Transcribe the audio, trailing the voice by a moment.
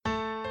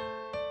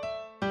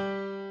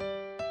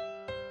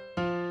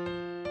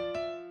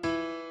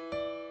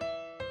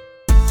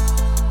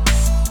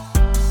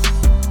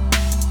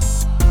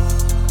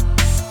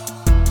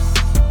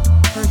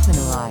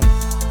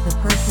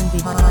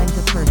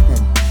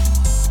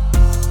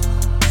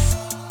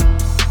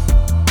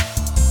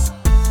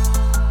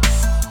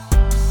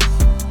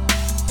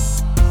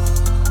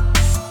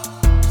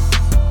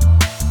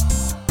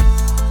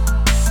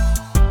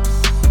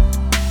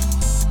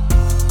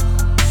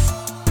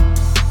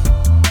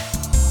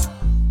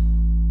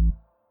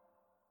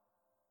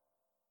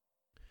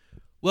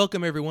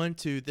Welcome, everyone,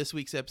 to this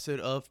week's episode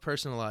of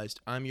Personalized.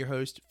 I'm your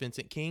host,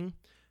 Vincent King.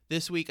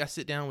 This week, I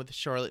sit down with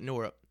Charlotte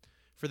Norup.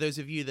 For those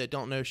of you that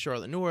don't know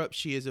Charlotte Norup,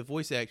 she is a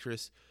voice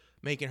actress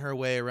making her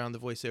way around the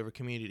voiceover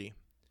community.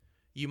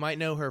 You might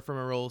know her from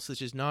a role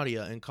such as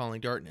Nadia in Calling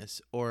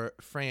Darkness or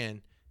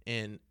Fran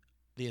in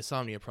The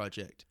Insomnia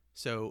Project.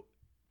 So,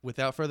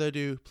 without further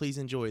ado, please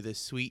enjoy this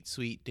sweet,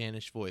 sweet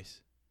Danish voice.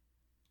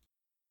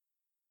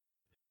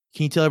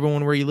 Can you tell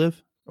everyone where you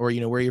live? Or,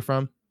 where you're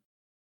from?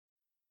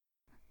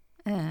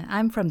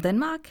 I'm from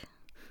Denmark,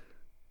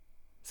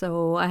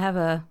 so I have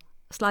a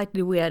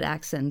slightly weird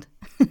accent.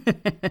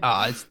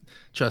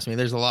 Trust me,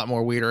 there's a lot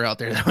more weirder out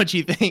there than what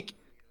you think.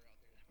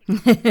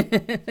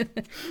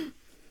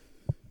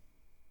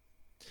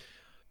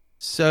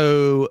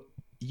 So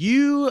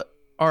you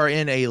are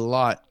in a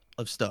lot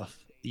of stuff.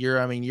 Your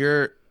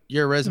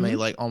resume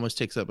like almost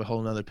takes up a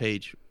whole nother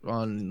page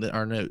on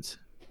our notes.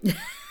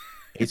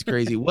 It's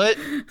crazy. What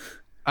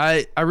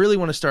I really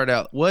want to start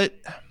out. What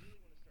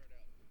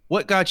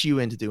got you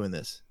into doing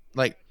this?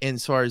 Like,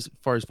 as far as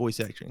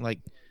voice acting,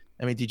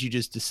 did you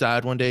just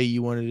decide one day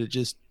you wanted to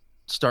just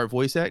start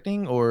voice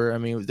acting, or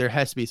there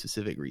has to be a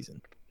specific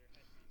reason?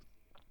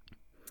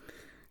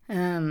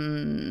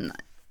 I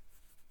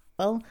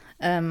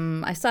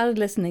started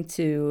listening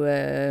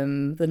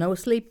to the No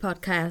Sleep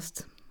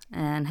podcast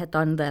and had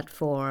done that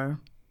for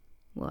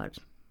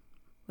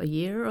a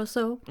year or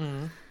so.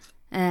 Mm-hmm.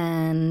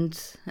 And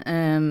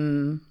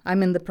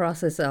I'm in the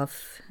process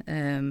of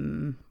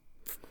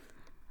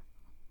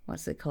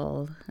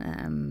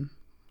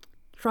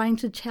trying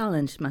to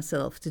challenge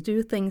myself to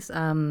do things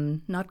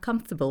I'm not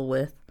comfortable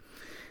with,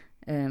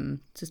 to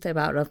step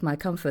out of my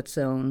comfort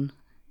zone.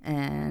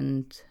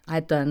 And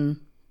I'd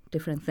done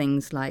different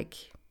things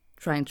like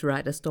trying to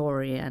write a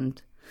story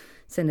and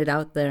send it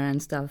out there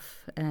and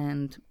stuff.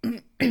 And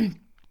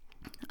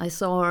I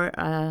saw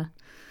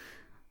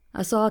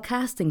a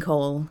casting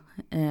call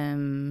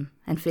and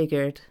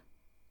figured,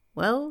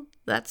 well,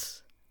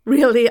 that's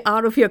really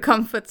out of your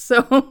comfort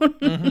zone.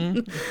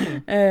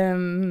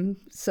 Mm-hmm.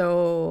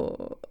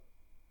 So,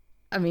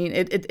 I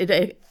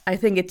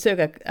think it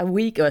took a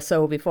week or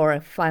so before I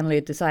finally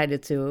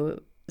decided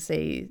to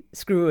say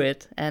screw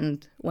it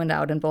and went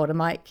out and bought a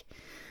mic.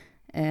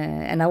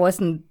 And I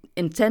wasn't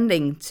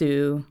intending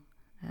to,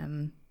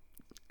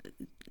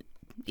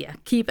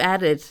 keep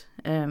at it.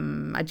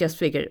 I just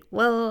figured,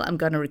 well, I'm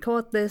gonna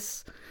record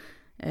this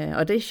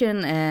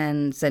audition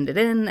and send it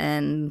in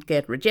and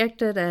get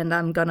rejected, and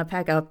I'm gonna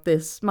pack up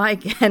this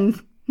mic and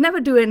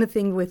never do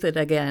anything with it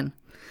again.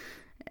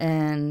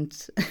 And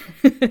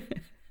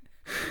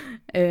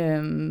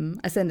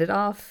I sent it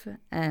off,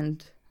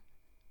 and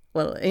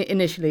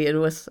initially it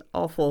was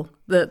awful,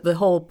 the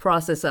whole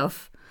process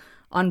of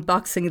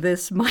unboxing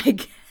this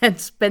mic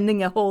and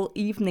spending a whole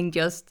evening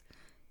just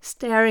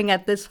staring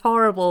at this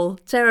horrible,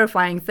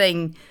 terrifying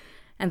thing,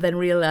 and then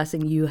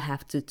realizing you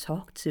have to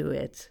talk to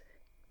it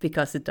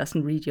because it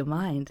doesn't read your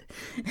mind.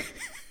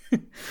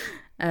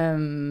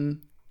 And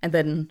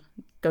then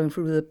going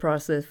through the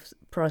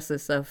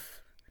process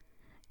of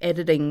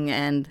editing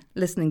and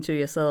listening to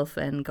yourself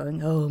and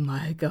going, oh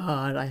my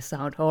God, I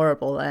sound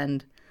horrible,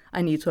 and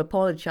I need to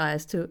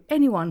apologize to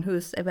anyone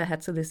who's ever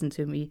had to listen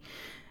to me.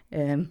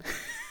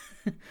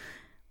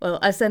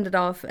 I sent it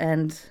off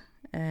and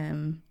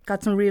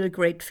got some really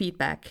great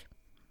feedback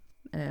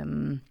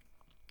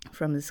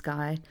from this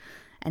guy.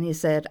 And he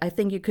said, I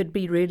think you could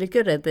be really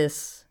good at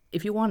this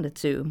if you wanted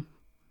to.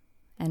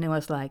 And it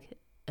was like,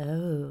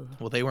 oh.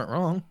 Well, they weren't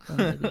wrong. Well,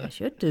 maybe I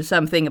should do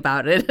something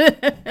about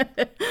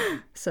it.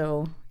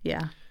 So,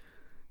 yeah.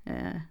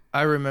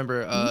 I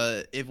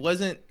remember it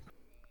wasn't,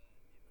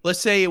 let's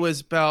say it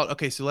was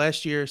about, so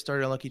last year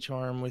started on Lucky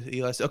Charm with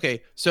Eli.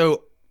 Okay,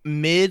 so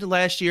mid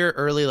last year,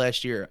 early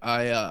last year,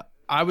 I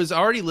was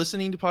already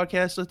listening to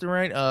podcasts left and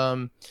right.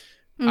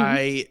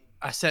 Mm-hmm.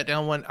 I sat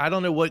down one, I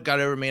don't know what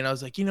got over me, and I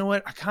was like, you know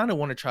what? I kind of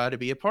want to try to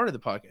be a part of the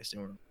podcasting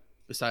world,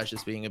 besides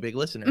just being a big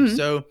listener. Mm-hmm.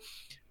 So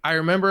I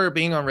remember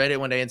being on Reddit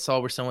one day and saw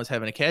where someone's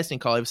having a casting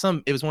call. It was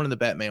one of the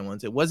Batman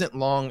ones. It wasn't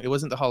long. It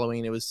wasn't the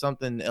Halloween. It was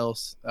something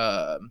else.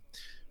 But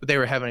they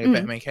were having a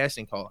Batman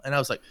casting call. And I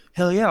was like,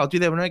 hell yeah, I'll do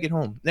that when I get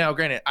home. Now,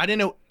 granted, I didn't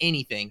know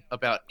anything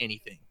about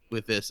anything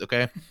with this,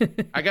 okay?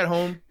 I got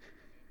home.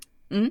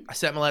 I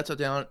sat my laptop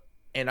down.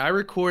 And I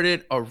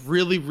recorded a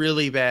really,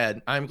 really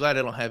bad, I'm glad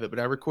I don't have it, but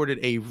I recorded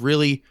a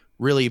really,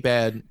 really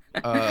bad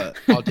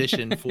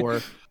audition for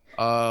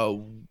I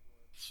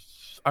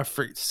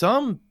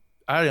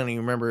don't even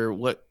remember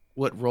what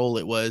role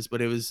it was,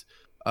 but it was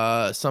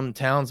some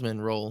townsman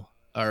role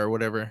or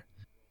whatever.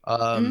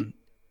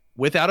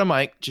 Without a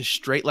mic, just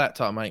straight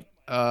laptop mic.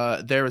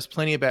 There was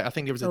plenty of I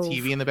think there was a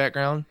TV in the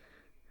background.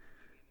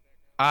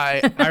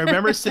 I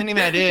remember sending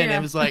that in and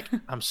it was like,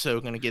 I'm so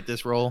gonna get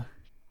this role.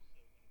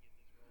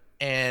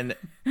 And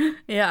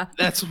yeah,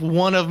 that's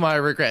one of my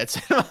regrets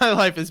in my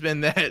life, has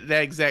been that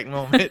exact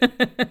moment.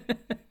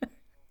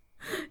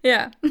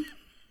 Yeah.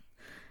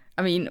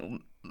 I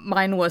mean,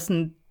 mine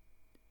wasn't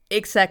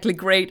exactly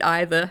great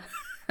either.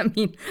 I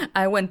mean,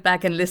 I went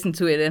back and listened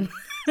to it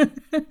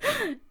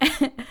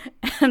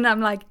and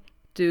I'm like,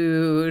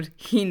 dude,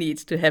 he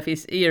needs to have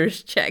his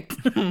ears checked.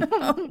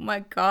 Oh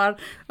my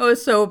god, it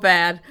was so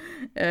bad.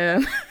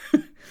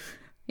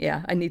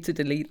 Yeah, I need to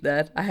delete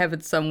that. I have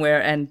it somewhere,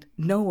 and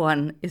no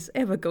one is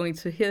ever going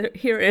to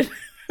hear it.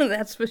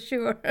 That's for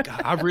sure.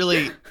 God,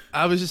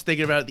 I was just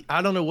thinking about it.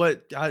 I don't know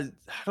what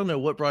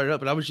brought it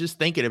up, but I was just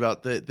thinking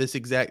about the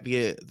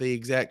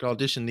exact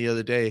audition the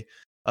other day.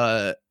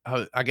 I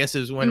guess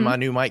it was when my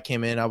new mic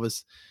came in. I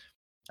was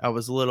a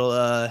little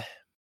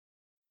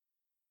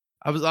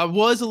I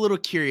was a little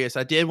curious.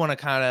 I did want to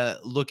kind of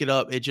look it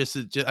up. I just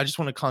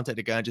want to contact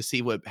the guy and just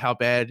see how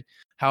bad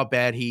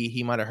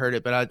he might have heard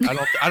it. But I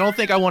don't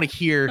think I want to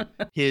hear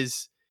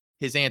his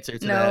answer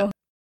to that.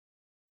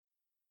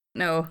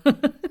 No.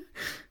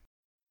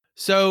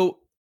 So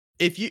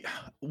if you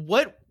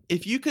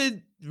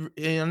could,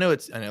 I know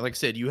like I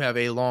said, you have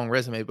a long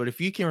resume, but if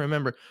you can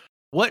remember,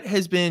 what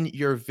has been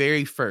your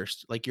very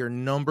first, like your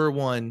number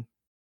one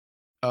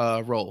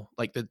role,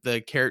 like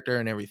the character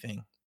and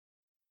everything?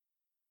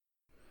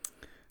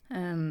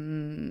 I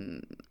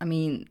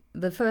mean,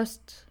 the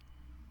first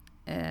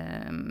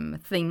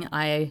thing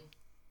I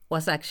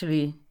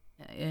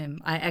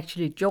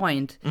actually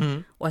joined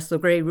was the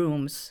Grey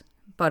Rooms,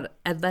 but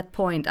at that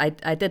point I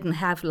didn't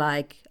have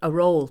like a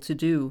role to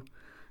do.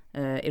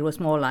 It was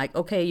more like,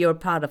 okay, you're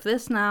part of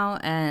this now,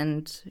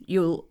 and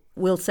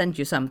we'll send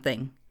you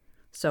something.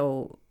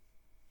 So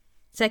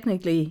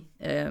technically,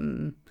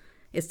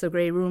 it's the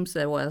Grey Rooms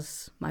that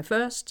was my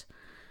first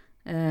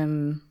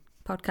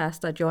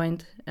podcast I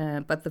joined,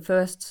 but the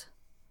first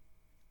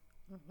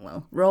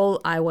role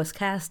I was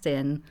cast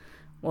in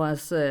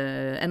was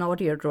an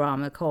audio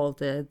drama called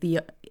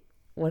The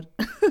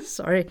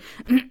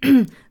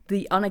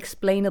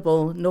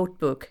Unexplainable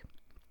Notebook.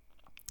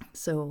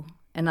 So,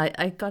 and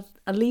I got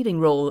a leading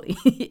role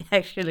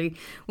actually,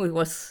 which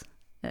was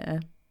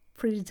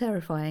pretty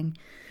terrifying,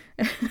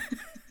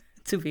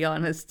 to be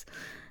honest.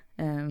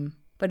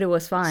 But it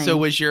was fine. So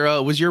was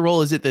your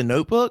role? Is it The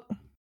Notebook?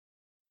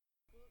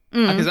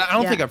 Because I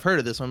don't think I've heard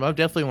of this one, but I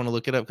definitely want to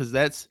look it up because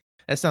that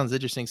sounds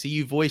interesting. So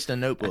you voiced a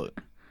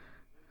notebook,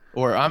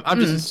 or I'm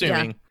just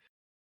assuming.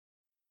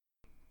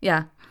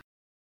 Yeah.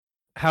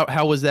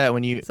 How was that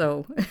when you?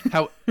 So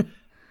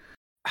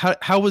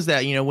how was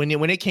that? You know,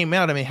 when it came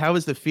out. I mean, how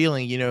was the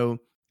feeling? You know,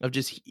 of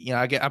just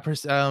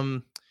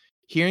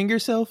hearing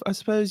yourself. I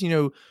suppose, you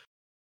know,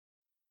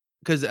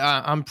 because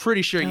I'm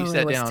pretty sure you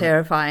sat down. It was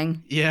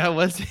terrifying. Yeah,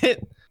 was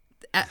it?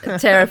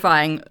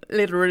 Terrifying,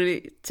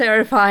 literally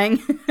terrifying.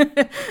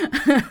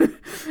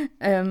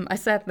 I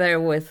sat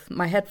there with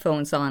my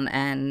headphones on,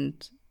 and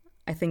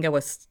I think I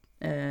was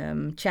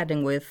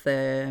chatting with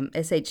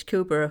S.H.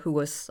 Cooper, who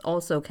was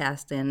also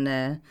cast in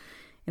the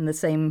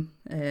same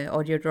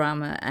audio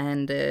drama,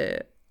 and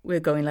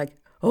we're going like,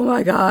 oh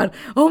my god,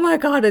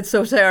 it's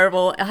so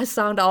terrible. I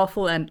sound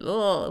awful, and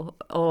all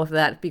of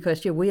that,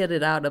 because you're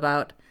weirded out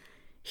about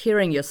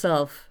hearing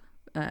yourself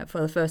for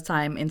the first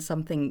time in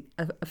something,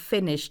 a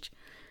finished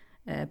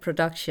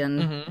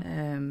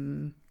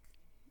production.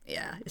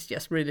 Yeah, it's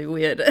just really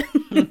weird.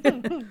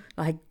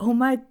 Like, oh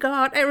my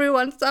god,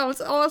 everyone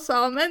sounds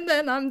awesome, and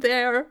then I'm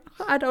there.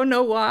 I don't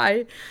know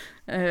why.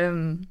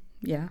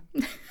 Yeah.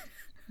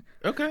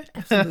 Okay.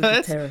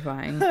 Absolutely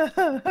terrifying.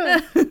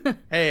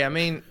 Hey, I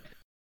mean,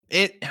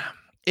 it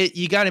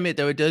you gotta admit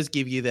though, it does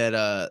give you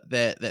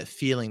that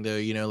feeling though,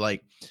 you know,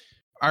 like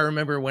I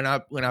remember when I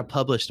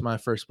published my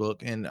first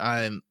book, and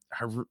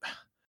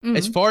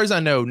as far as I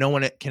know, no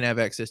one can have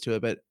access to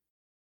it, but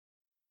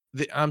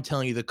I'm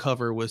telling you, the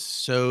cover was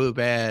so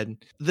bad.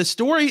 The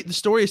story is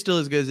still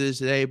as good as it is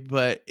today,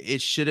 but I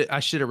should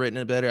have written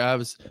it better.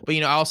 But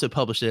you know, I also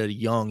published it at a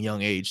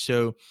young age,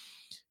 so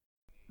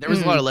there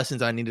was a lot of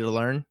lessons I needed to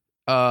learn,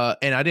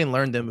 and I didn't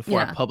learn them before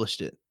I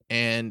published it.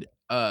 And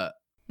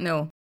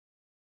no,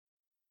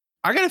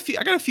 I got a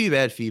few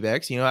bad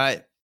feedbacks. You know,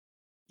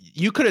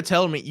 you could have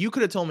told me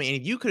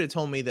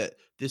that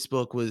this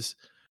book was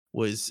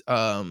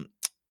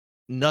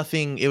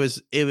nothing. It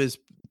was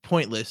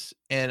pointless,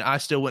 and I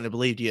still wouldn't have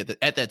believed you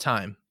at that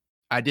time.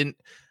 I didn't.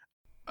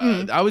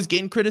 I was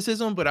getting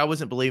criticism, but I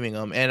wasn't believing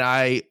them, and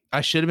I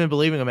should have been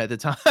believing them at the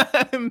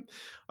time.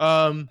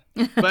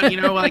 But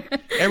you know, like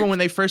everyone, when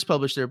they first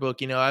published their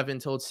book, you know, I've been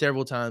told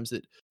several times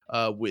that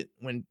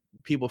when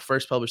people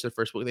first publish their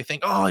first book, they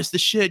think, oh, it's the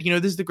shit. You know,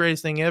 this is the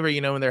greatest thing ever. You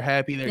know, when they're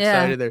happy, they're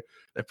excited, they're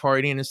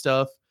partying and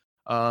stuff.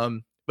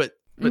 But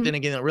then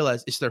again, they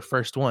realize it's their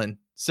first one,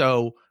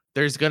 so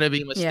there's gonna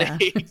be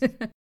mistakes.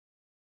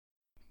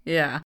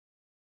 Yeah.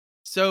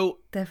 So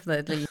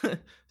definitely.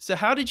 So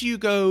how did you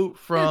go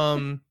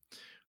from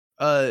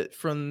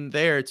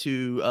there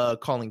to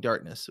Calling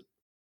Darkness?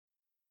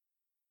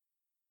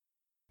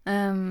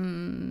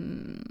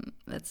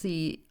 Let's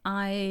see.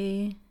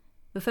 The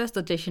first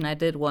audition I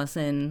did was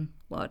in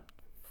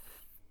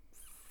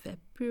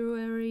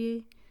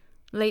February,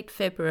 late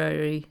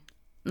February,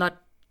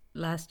 not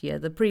last year,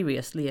 the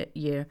previous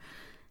year,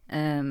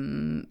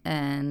 and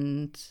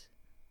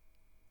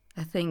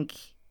I think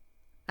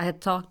I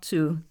had talked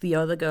to the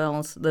other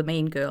girls, the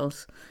main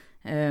girls,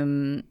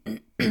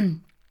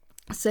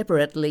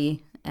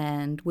 separately,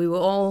 and we were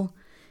all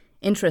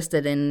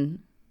interested in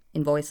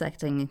voice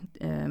acting,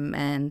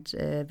 and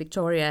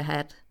Victoria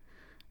had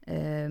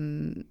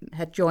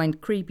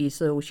joined Creepy,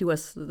 so she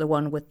was the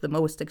one with the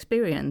most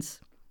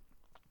experience.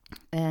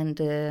 And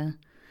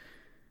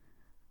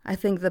I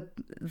think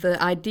the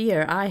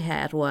idea I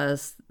had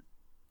was,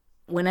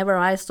 whenever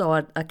I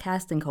saw a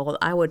casting call,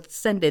 I would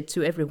send it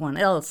to everyone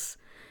else,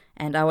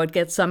 and I would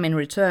get some in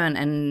return.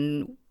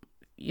 And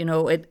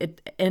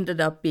it ended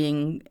up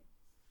being,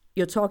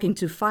 you're talking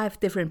to 5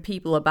 different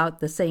people about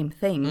the same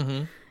thing.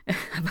 Mm-hmm.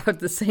 About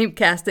the same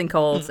casting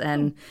calls,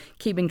 and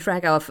keeping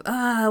track of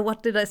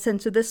what did I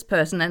send to this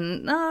person,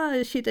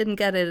 and she didn't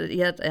get it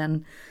yet,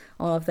 and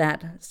all of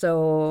that.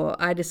 So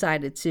I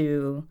decided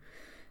to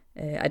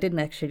I didn't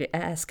actually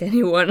ask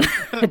anyone.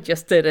 I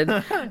just did it.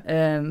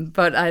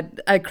 But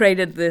I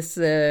created this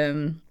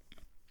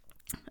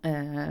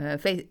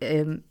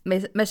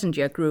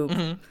messenger group,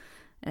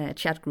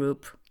 chat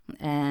group,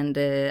 and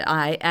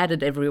I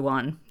added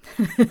everyone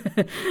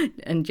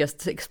and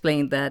just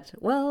explained that,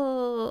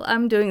 well,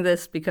 I'm doing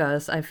this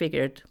because I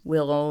figured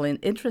we're all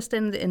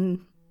interested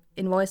in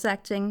voice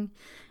acting,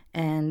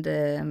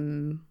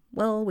 and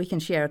well, we can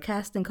share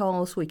casting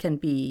calls. We can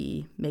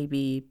be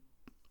maybe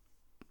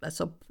a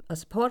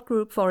support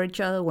group for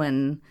each other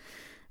when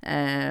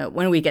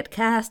we get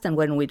cast and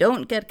when we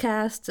don't get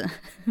cast,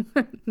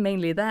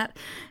 mainly that,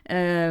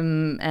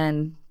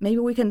 and maybe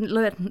we can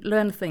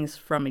learn things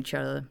from each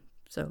other.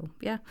 So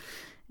yeah,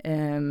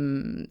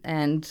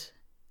 and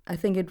I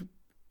think it,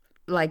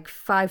 like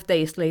 5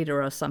 days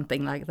later or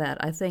something like that,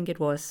 I think it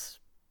was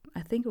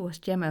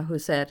Gemma who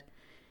said,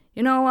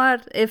 you know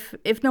what, if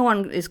no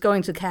one is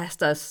going to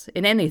cast us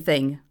in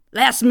anything,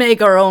 let's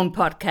make our own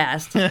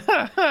podcast.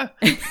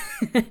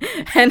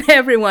 And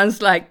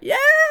everyone's like, yeah,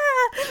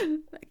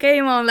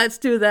 game on, let's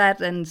do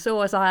that. And so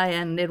was I.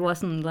 And it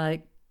wasn't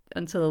like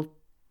until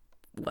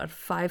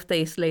 5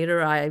 days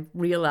later I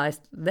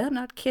realized they're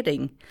not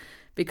kidding,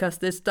 because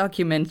this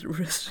document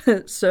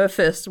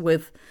surfaced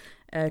with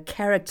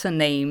character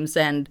names,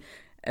 and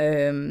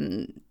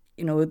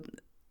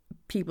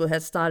people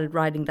had started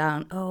writing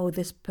down, oh,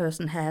 this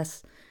person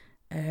has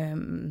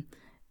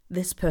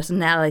this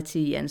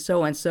personality and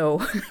so and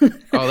so.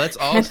 Oh, that's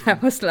awesome. And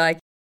I was like,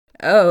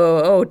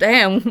 oh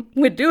damn,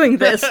 we're doing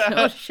this.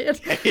 Oh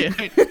shit. You're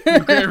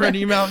gonna run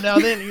your email now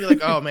then? You're like,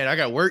 oh man, I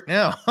got work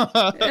now.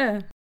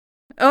 Yeah.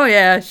 Oh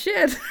yeah,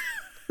 shit.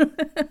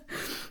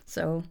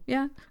 So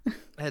yeah.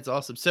 That's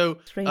awesome. So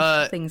strange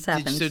things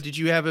happened. So did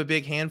you have a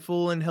big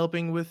handful in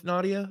helping with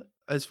Nadia,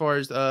 as far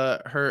as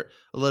her,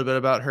 a little bit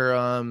about her?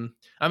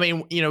 I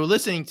mean,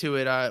 listening to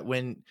it,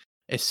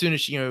 as soon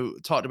as she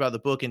talked about the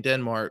book in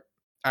Denmark,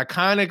 I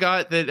kind of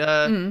got that.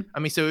 I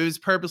mean, so it was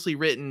purposely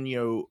written,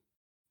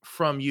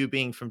 from you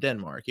being from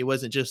Denmark. It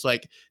wasn't just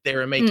like they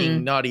were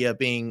making Nadia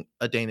being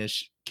a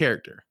Danish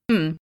character.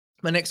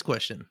 My next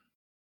question: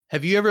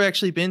 have you ever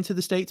actually been to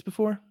the States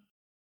before?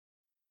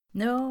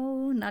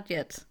 No, not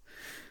yet.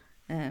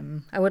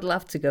 I would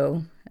love to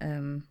go,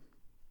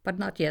 but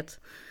not yet.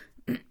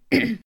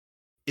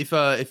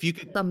 If you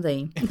could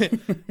someday,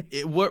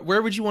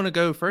 where would you want to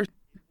go first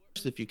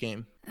if you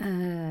came?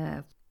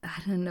 I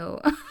don't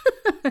know.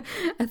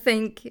 I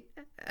think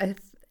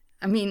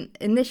I mean,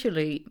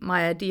 initially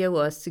my idea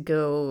was to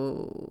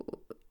go,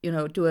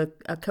 do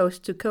a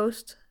coast to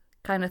coast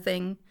kind of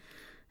thing,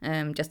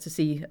 just to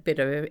see a bit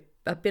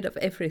of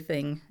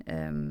everything,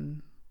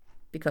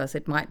 because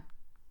it might,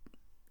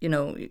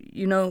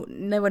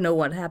 never know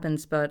what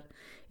happens, but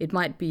it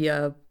might be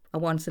a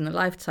once in a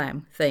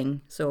lifetime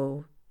thing.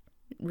 So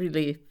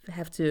really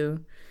have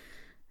to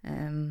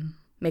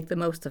make the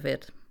most of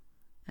it.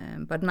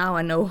 But now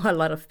I know a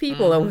lot of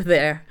people over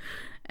there,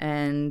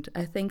 and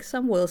I think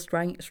some will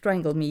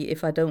strangle me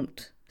if I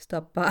don't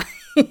stop by.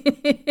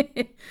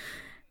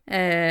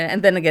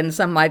 And then again,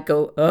 some might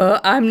go,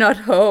 I'm not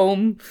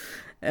home.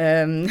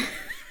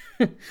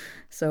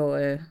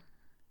 So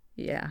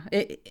yeah,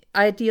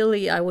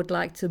 ideally I would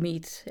like to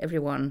meet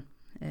everyone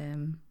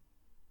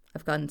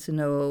I've gotten to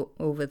know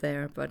over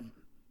there, but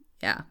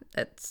yeah,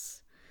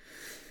 that's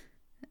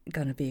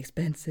gonna be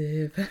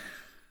expensive.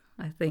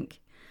 I think.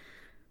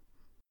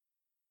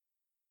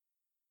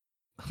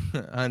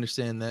 I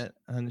understand that.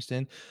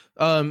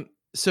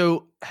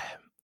 So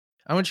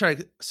I'm gonna try.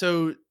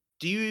 So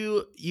do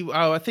you?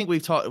 I think we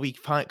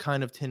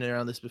kind of tinted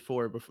around this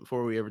before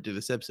we ever do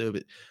this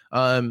episode.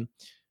 But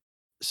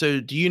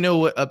so do you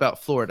know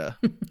about Florida?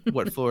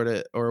 What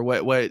Florida, or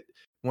what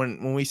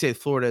when we say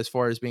Florida as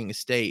far as being a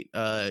state?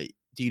 Do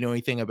you know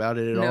anything about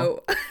it at all? No.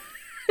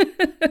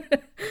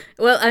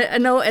 Well, I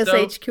know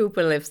S.H.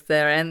 Cooper lives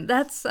there, and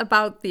that's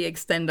about the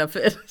extent of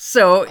it.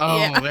 So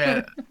yeah.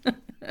 Man.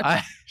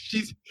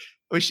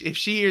 If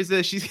she hears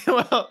this, she's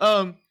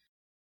well.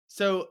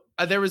 So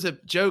there was a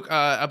joke.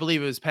 I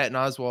believe it was Patton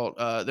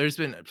Oswalt. There's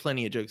been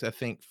plenty of jokes, I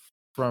think,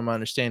 from my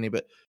understanding,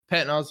 but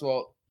Patton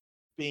Oswalt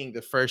being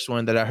the first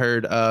one that I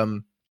heard.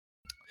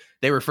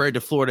 They referred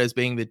to Florida as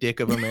being the dick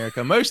of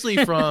America,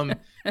 mostly from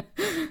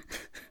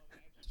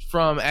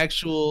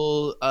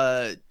actual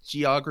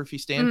geography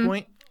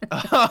standpoint.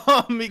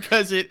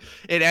 because it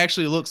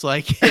actually looks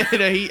like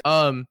it.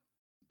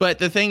 But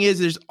the thing is,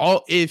 there's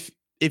all if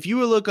you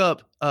would look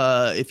up,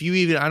 if you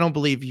even, I don't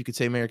believe you could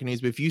say American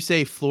news, but if you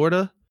say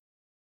Florida,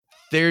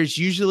 there's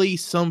usually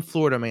some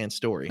Florida man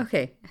story.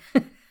 Okay.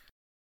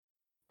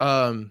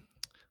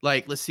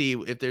 Like, let's see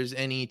if there's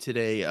any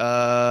today.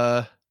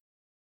 All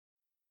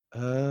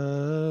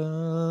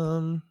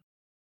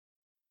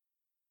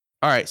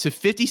right, so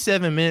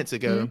 57 minutes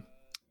ago,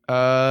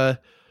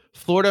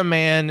 Florida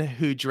man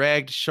who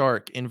dragged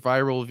shark in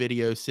viral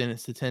video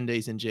sentenced to 10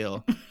 days in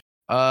jail.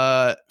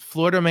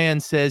 Florida man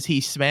says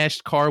he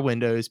smashed car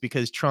windows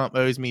because Trump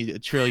owes me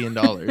 $1 trillion.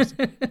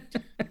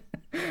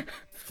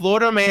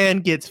 Florida man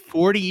gets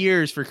 40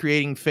 years for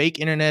creating fake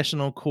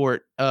international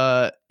court,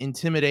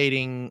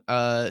 intimidating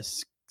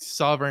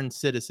sovereign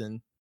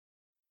citizen.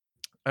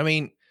 I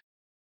mean,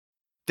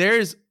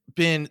 there's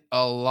been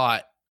a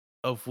lot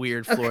of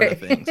weird Florida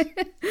things.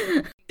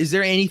 Is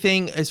there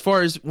anything, as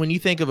far as when you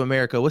think of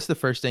America, what's the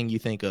first thing you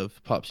think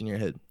of pops in your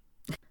head?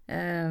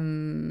 I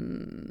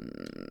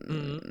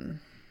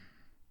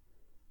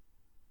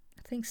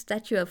think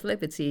Statue of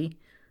Liberty.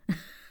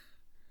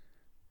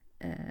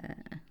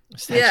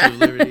 Statue of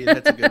Liberty,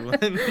 that's a good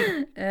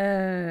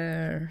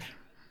one.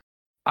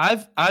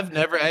 I've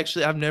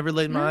never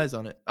laid my eyes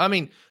on it. I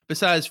mean,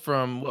 besides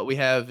from what we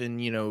have in,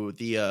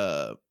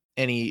 the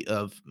any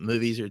of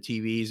movies or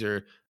TVs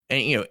or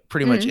any,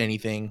 pretty much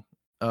anything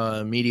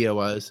media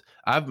wise.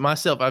 I've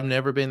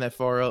never been that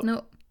far up.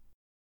 No.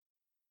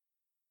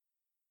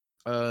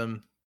 I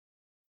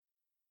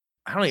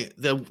don't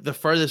know, the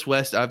furthest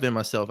west I've been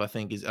myself, I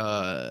think, is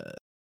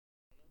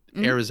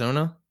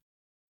Arizona.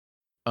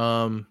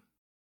 And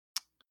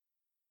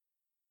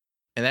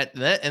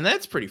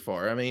that's pretty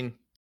far. I mean,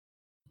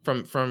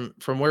 from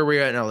where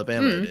we're at in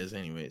Alabama, it is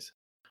anyways.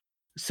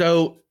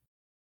 So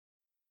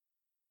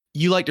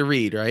you like to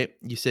read, right?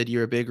 You said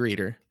you're a big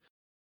reader.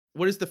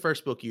 What is the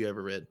first book you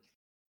ever read?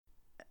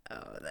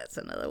 Oh, that's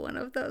another one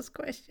of those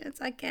questions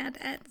I can't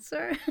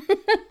answer.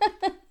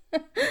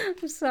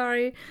 I'm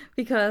sorry,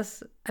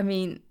 because I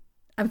mean,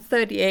 I'm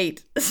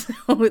 38, so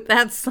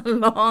that's a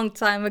long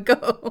time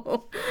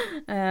ago.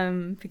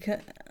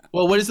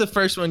 What is the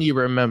first one you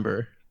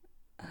remember?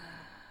 I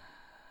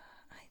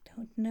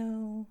don't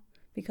know,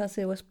 because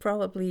it was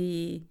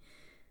probably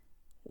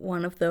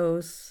one of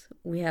those.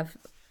 We have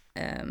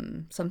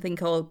something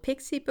called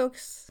Pixie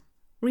books,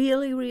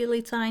 really,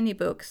 really tiny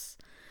books,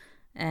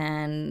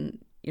 and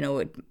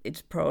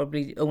it's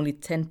probably only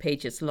 10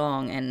 pages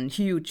long and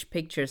huge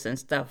pictures and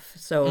stuff.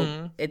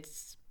 So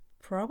it's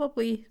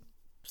probably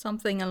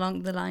something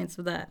along the lines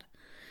of that.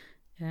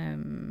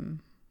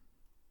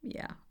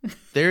 Yeah.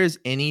 There is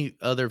any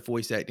other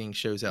voice acting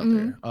shows out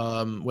there,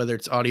 whether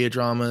it's audio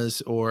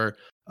dramas or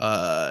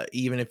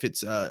even if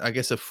it's, I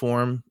guess, a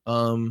form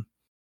of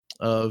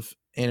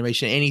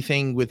animation,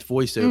 anything with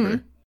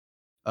voiceover.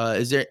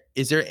 Is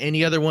there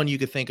any other one you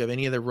could think of,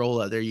 any other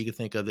role out there you could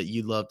think of that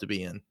you'd love to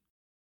be in?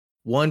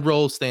 One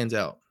role stands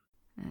out.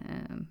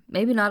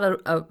 Maybe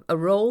not a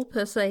role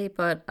per se,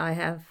 but I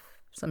have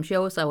some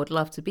shows I would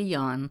love to be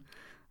on.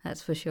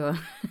 That's for sure.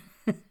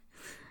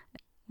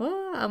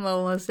 Well, I'm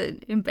almost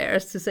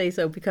embarrassed to say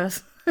so,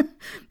 because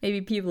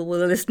maybe people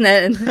will listen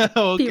and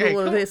people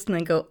will listen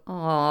and go,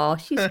 "Oh,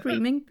 she's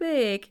screaming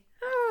big."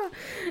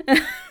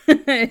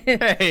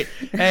 hey,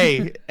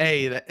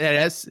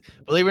 that's,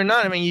 believe it or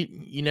not, I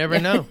mean, you never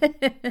know.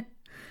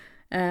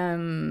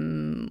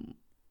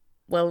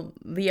 Well,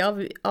 the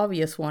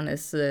obvious one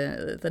is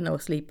the No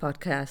Sleep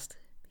podcast,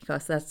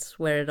 because that's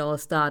where it all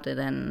started,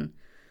 and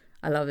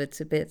I love it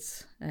to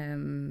bits.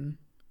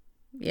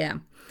 Yeah,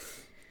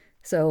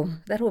 so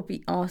that would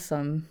be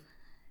awesome.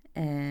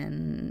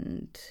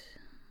 And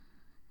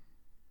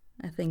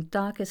I think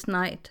Darkest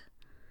Night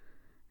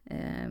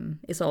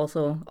is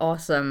also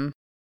awesome.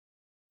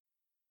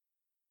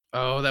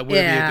 Oh, that would be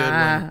a good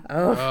one.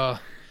 Oh.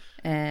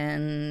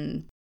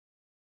 And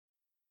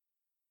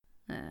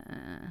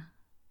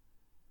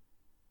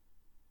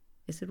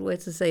is it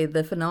weird to say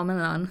The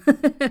Phenomenon?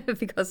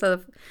 Because I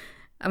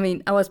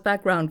was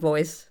background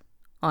voice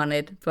on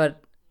it,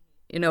 but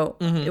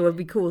it would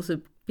be cool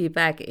to be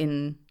back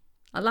in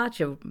a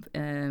larger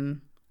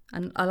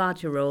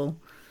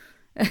role.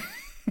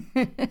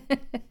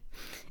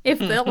 If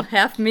they'll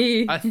have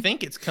me. I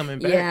think it's coming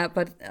back. Yeah,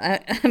 but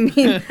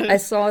I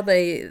saw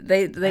they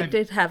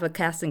did have a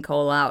casting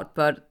call out,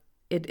 but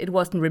it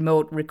wasn't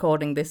remote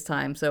recording this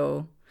time,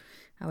 so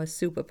I was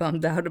super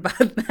bummed out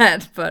about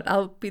that. But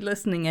I'll be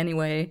listening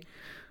anyway,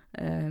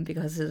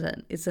 because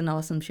it's an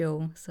awesome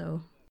show.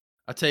 So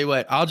I'll tell you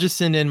what, I'll just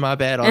send in my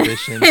bad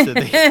auditions.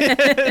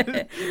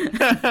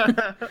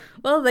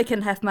 Well, they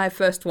can have my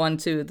first one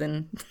too,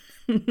 then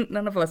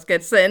none of us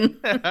gets in.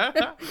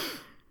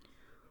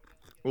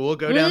 We'll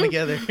go down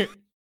together.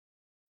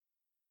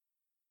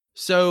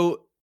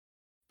 So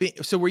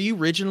were you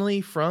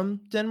originally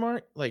from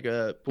Denmark? Like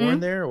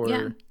born there, or?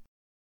 Yeah.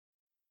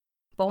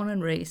 Born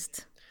and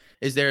raised.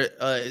 Is there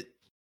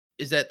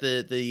is that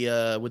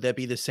the would that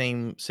be the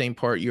same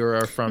part you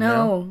are from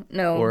now?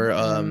 No. Or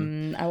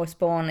I was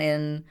born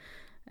in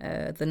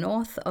the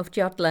north of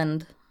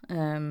Jutland.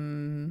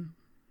 And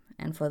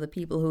for the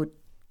people who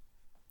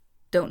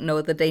don't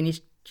know the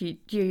Danish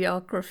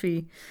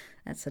geography,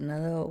 that's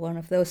another one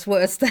of those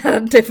words that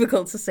are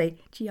difficult to say.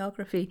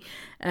 Geography.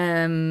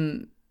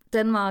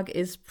 Denmark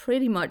is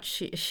pretty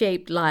much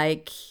shaped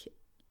like,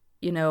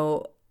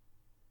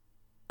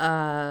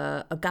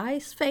 a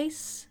guy's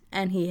face,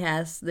 and he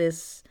has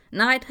this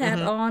night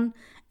hat on,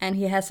 and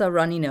he has a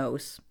runny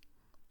nose.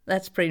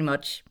 That's pretty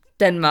much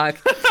Denmark.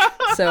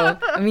 So,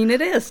 I mean,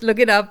 it is. Look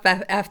it up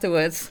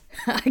afterwards.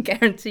 I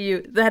guarantee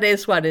you that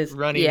is what is.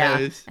 Runny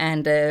nose.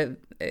 And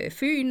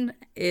Fyn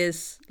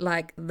is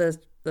like the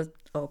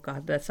oh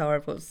God, that's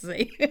horrible to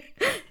say.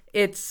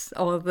 It's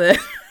all the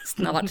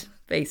snot,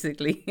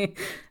 basically.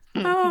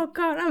 Oh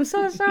God, I'm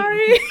so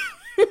sorry.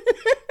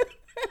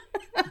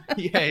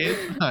 Yeah,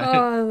 it's fine.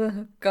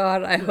 Oh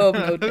God, I hope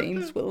no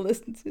Danes will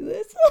listen to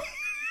this.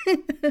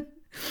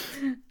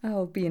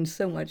 I'll be in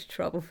so much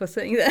trouble for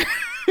saying that.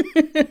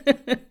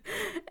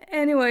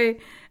 Anyway,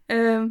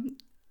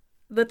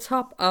 the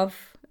top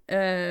of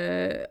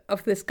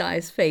this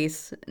guy's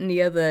face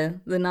near the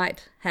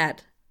night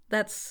hat,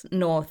 that's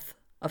north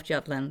of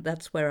Jutland.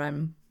 That's where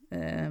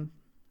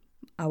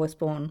I was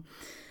born.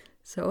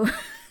 So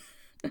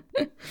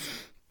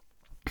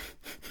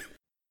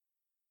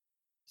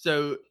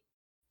So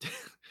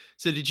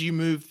did you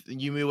move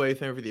away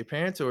from with your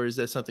parents, or is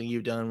that something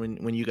you've done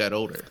when you got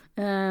older?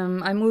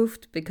 I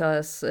moved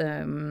because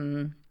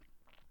I've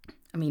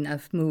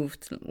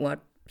moved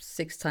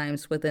 6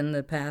 times within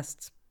the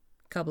past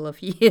couple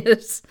of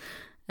years,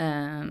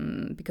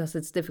 because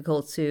it's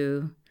difficult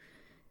to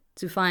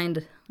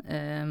find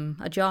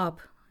a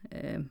job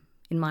in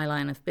my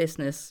line of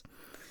business.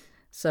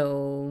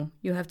 So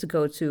you have to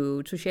go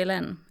to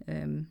Sjælland,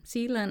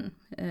 Zealand,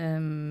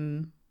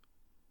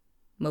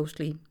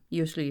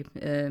 usually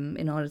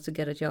in order to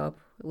get a job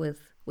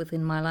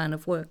within my line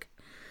of work.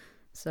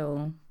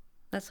 So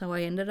that's how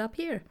I ended up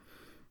here.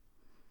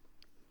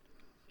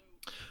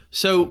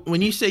 So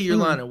when you say your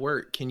line of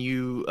work, can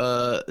you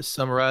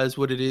summarize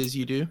what it is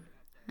you do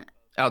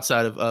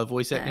outside of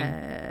voice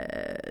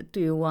acting?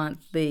 Do you want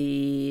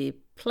the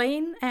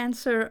plain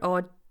answer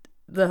or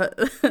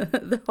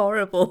the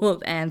horrible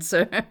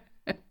answer?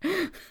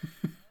 You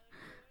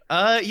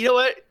know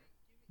what?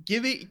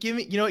 Give me.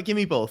 You know what? Give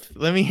me both.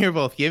 Let me hear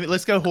both.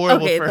 Let's go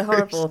horrible first. The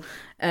horrible.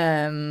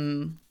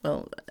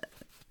 Well,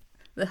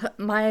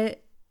 my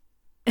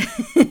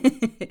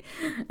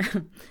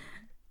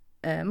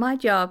my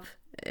job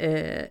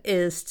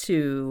is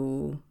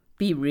to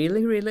be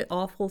really, really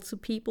awful to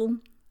people.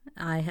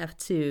 I have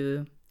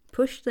to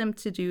push them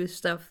to do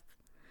stuff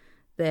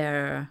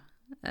they're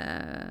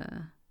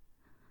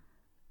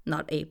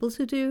not able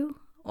to do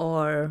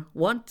or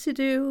want to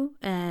do,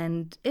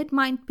 and it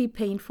might be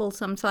painful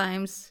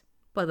sometimes,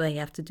 but they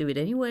have to do it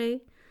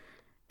anyway.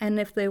 And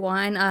if they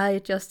whine, I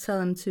just tell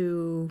them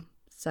to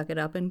suck it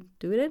up and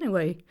do it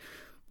anyway,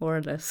 more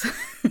or less.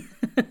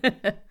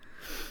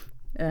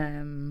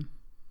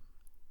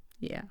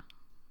 Yeah.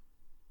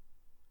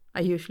 I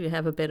usually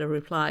have a better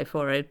reply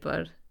for it,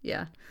 but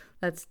yeah,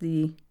 that's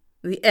the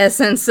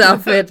essence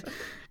of it.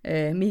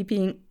 Me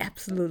being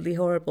absolutely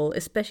horrible,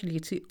 especially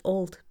to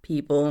old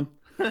people.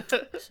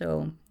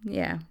 So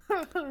yeah,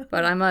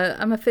 but I'm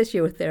a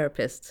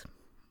physiotherapist.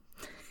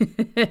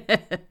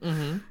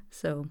 Mm-hmm.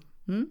 So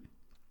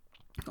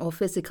or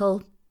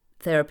physical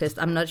therapist.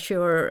 I'm not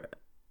sure.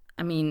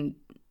 I mean,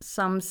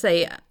 some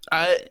say.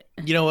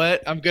 You know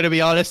what? I'm gonna be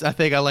honest. I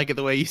think I like it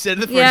the way you said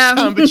it the first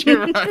time, but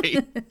you're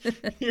right.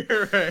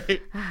 You're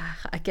right.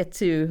 I get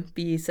to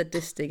be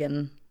sadistic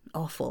and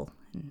awful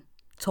and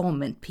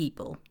torment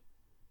people.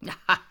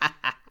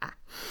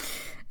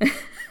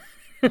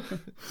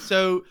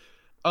 So,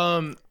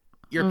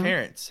 your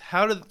parents,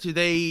 have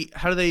they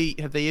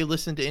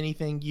listened to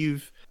anything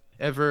you've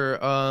ever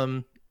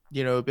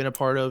been a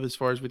part of as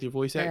far as with your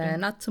voice acting?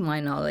 Not to my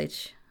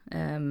knowledge.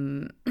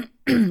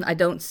 I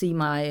don't see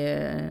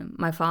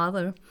my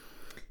father,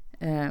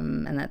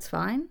 and that's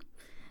fine.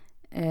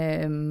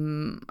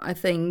 I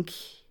think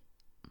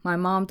my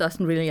mom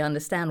doesn't really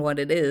understand what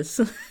it is.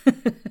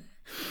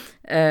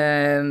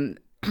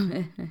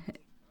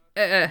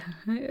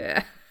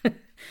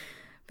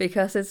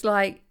 Because it's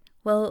like,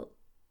 well,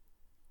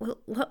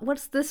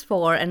 what's this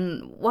for?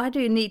 And why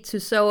do you need to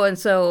so and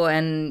so?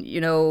 And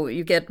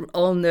you get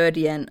all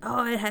nerdy and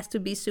it has to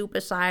be super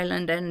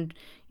silent, and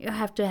you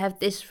have to have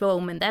this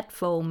foam and that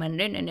foam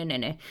and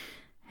and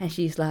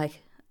she's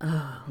like,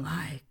 oh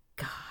my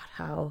God,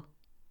 how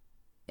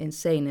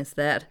insane is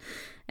that?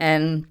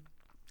 And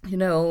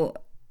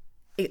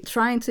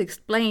trying to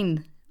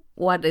explain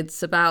what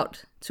it's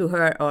about to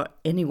her, or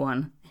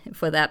anyone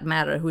for that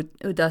matter who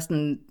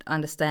doesn't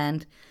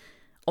understand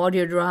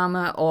audio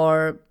drama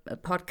or a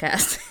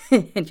podcast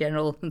in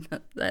general.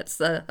 That's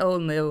a whole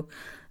new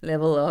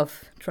level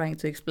of trying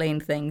to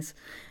explain things.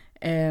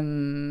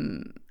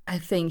 I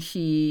think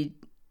she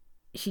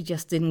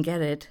just didn't get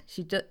it.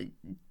 She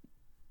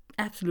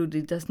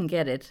absolutely doesn't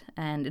get it.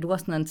 And it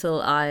wasn't until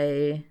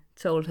I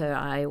told her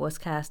I was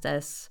cast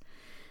as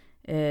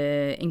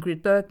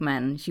Ingrid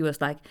Bergman, she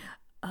was like,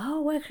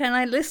 "Oh, where can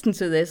I listen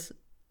to this,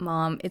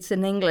 Mom? It's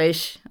in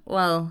English."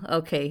 Well,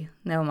 okay,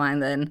 never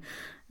mind then,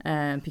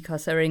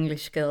 because her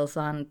English skills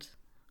aren't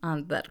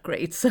that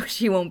great, so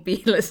she won't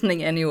be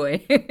listening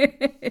anyway.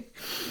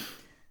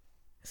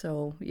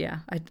 So yeah,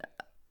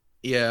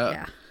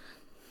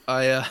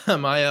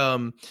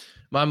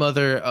 my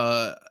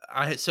mother,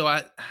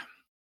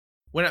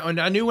 when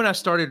I knew when I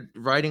started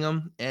writing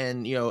them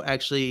and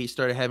actually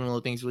started having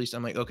little things released,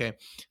 I'm like, okay,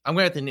 I'm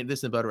gonna have to nip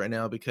this in the bud right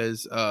now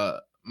because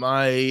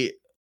my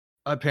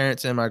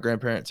parents and my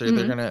grandparents are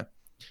they're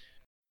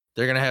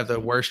gonna have the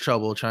worst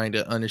trouble trying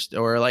to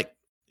understand or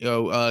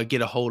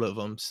get a hold of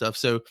them stuff.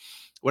 So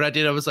what I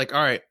did, I was like,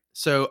 all right,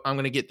 so I'm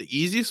gonna get the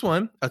easiest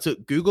one. I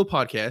took Google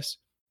Podcasts.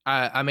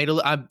 I did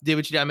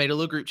what you did. I made a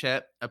little group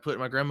chat. I put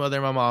my grandmother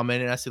and my mom in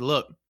it. And I said,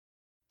 look,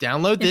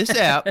 download this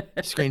app.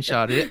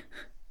 Screenshotted it.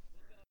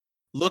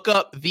 Look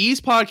up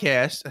these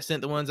podcasts. I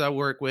sent the ones I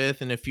work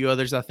with and a few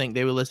others I think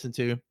they would listen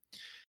to.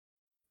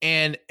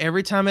 And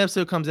every time an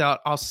episode comes out,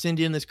 I'll send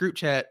you in this group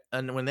chat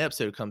and when the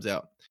episode comes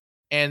out.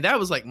 And that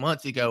was like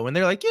months ago. And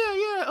they're like,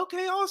 yeah,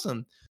 okay,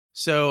 awesome.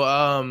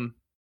 So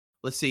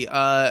let's see.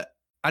 I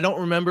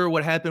don't remember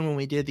what happened when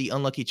we did the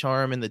Unlucky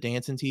Charm and the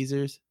dancing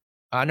teasers.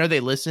 I know they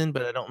listened,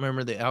 but I don't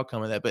remember the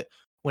outcome of that. But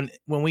when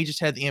we just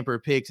had the Emperor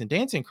Pigs and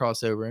dancing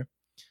crossover,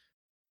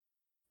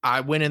 I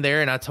went in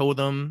there and I told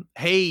them,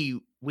 hey,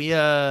 we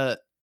got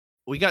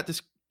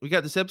this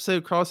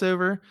episode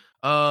crossover.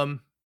 Go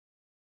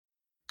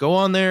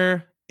on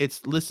there.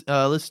 It's listen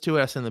to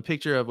it. I send the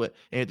picture of what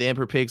the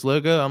Emperor Pigs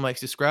logo. I'm like,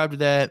 subscribe to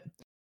that,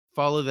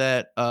 follow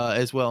that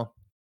as well.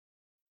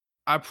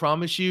 I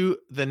promise you,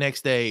 the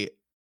next day,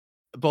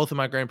 both of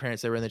my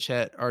grandparents that were in the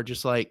chat are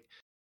just like,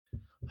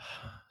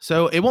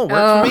 so it won't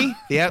work for me.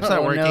 The app's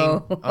not working.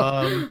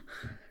 No.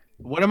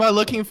 What am I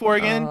looking for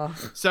again?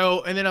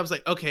 So, and then I was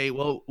like, okay,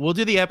 well, we'll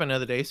do the app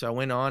another day. So I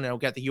went on and I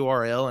got the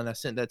URL and I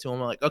sent that to him.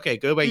 I'm like, okay,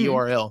 go by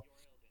URL.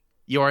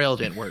 URL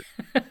didn't work.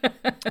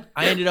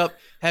 I ended up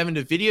having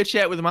to video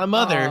chat with my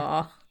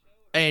mother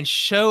and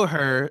show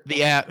her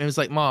the app. And it was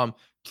like, Mom,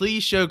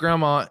 please show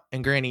Grandma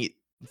and Granny,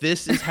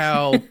 this is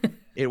how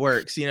it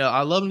works.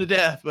 I love them to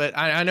death, but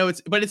I know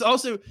but it's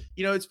also,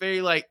 it's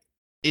very like,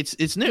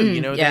 it's new,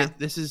 yeah.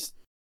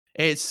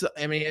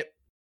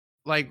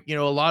 a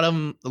lot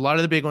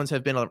of the big ones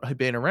have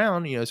been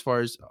around, as far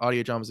as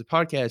audio dramas and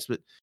podcasts, but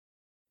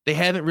they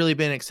haven't really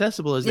been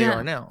accessible as they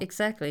are now.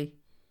 Exactly.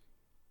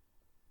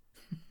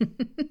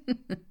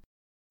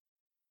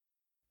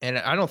 And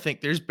I don't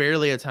think there's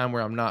barely a time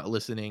where I'm not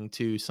listening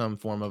to some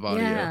form of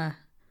audio. Yeah.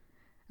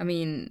 I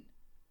mean,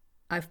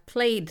 I've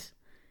played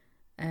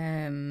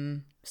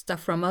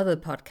stuff from other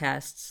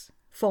podcasts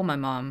for my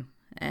mom,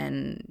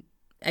 and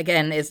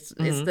again, it's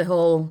the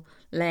whole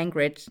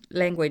language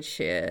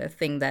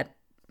thing that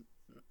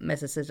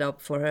messes it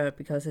up for her,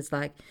 because it's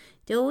like,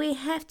 do we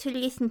have to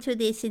listen to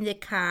this in the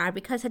car?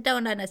 Because I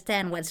don't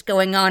understand what's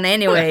going on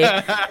anyway.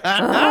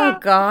 Oh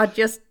God,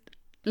 just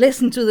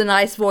listen to the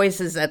nice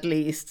voices at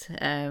least.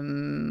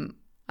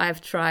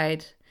 I've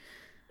tried.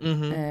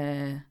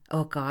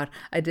 Oh God,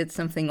 I did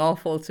something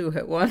awful to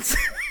her once.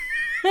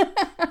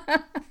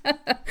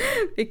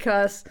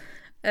 Because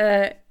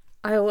I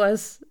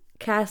was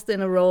cast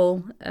in a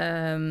role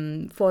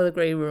for the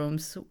Grey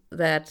Rooms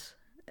that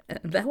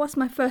was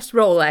my first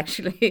role,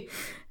 actually,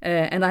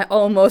 and I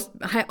almost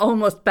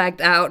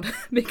backed out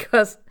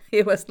because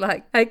it was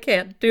like, I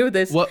can't do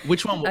this.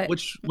 Which one? What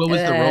was the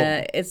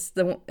role? It's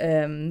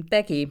the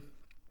Becky.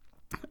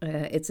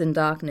 It's in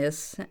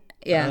Darkness.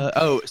 Yeah.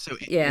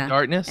 In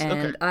Darkness.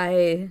 And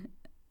I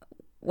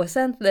was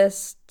sent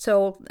this,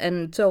 told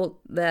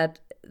that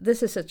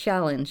this is a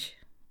challenge.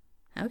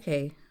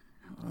 Okay,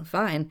 well,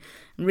 fine.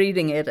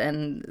 Reading it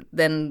and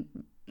then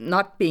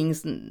not being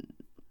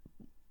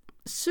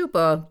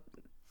super,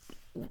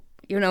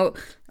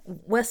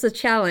 what's the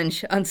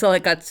challenge, until I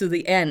got to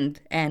the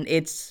end and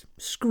it's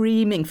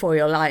screaming for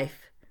your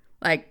life,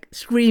 like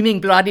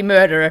screaming bloody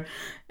murder,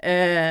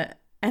 and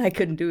I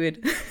couldn't do it.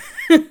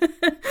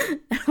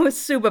 I was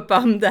super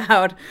bummed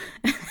out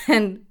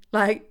and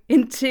like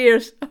in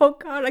tears. Oh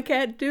God, I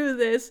can't do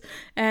this.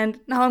 And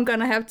now I'm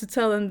gonna have to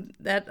tell them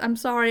that I'm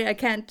sorry, I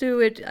can't do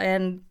it,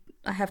 and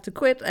I have to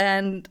quit,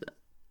 and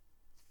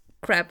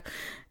crap.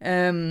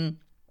 I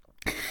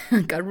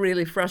got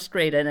really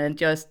frustrated, and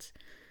just,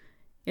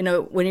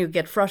 when you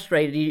get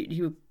frustrated,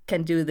 you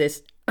can do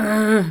this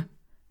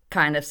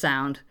kind of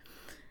sound.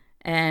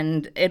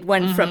 And it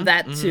went from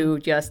that to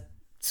just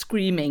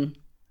screaming.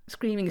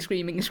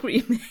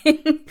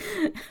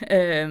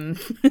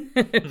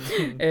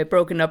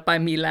 Broken up by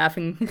me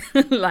laughing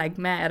like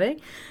mad, eh?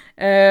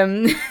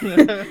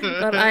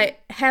 But I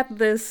had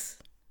this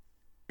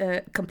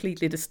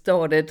completely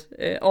distorted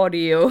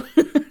audio,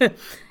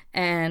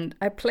 and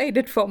I played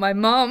it for my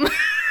mom.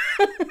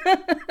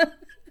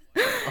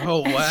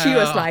 Oh, wow. She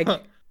was like,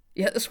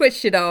 yeah,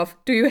 switch it off.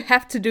 Do you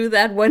have to do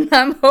that when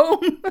I'm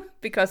home?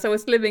 Because I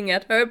was living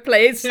at her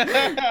place.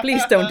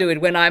 Please don't do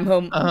it when I'm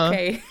home.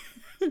 Okay.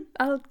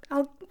 I'll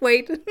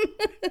wait.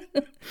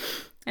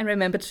 And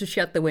remember to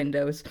shut the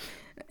windows.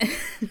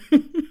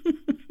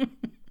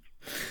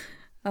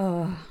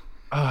 Oh.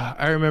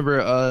 I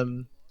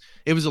remember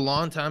it was a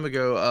long time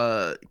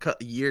ago,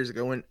 years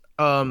ago when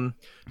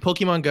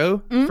Pokemon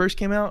Go first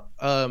came out.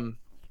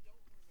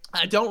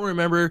 I don't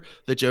remember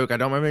the joke. I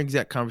don't remember the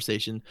exact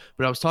conversation,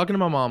 but I was talking to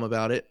my mom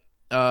about it.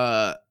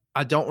 I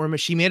don't remember.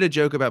 She made a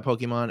joke about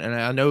Pokemon, and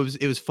I know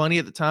it was funny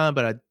at the time,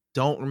 but I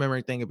don't remember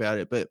anything about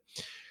it. But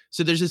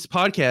so there's this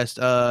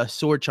podcast,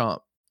 Sword Chomp.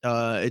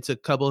 It's a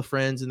couple of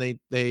friends, and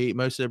they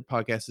most of their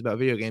podcasts is about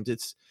video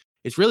games.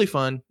 It's really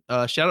fun.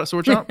 Shout out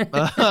Sword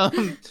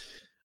Chomp.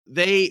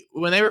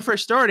 When they were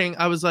first starting,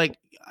 I was like,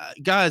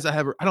 guys,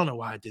 I don't know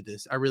why I did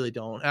this. I really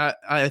don't.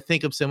 I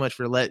thank them so much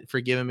for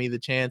giving me the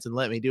chance and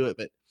let me do it.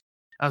 But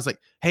I was like,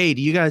 hey,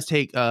 do you guys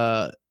take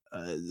it's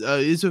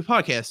a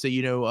podcast, so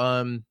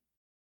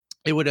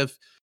it would have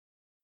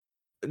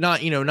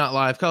not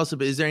live calls,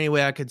 but is there any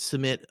way I could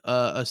submit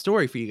a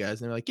story for you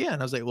guys? And they're like, yeah.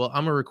 And I was like, well,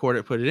 I'm gonna record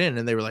it, put it in.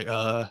 And they were like,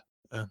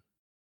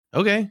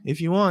 okay, if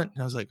you want.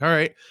 And I was like, all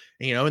right.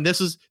 And this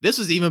was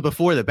even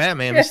before the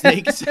Batman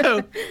mistake.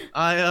 So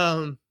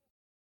I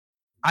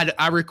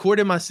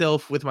recorded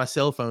myself with my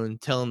cell phone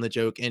telling the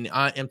joke, and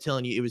I am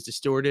telling you, it was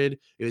distorted.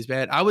 It was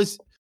bad.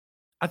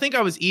 I think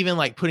I was even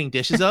like putting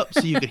dishes up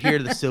so you could hear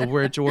the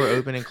silverware drawer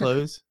open and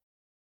close.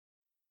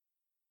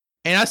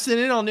 And I sent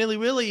it on Nilly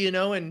Willy,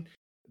 and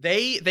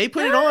they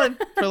put it on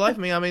for the life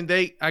of me. I mean,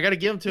 I got to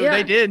give them to them.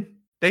 They did.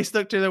 They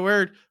stuck to their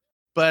word.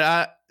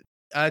 But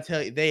I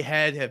tell you, they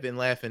had to have been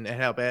laughing at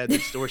how bad the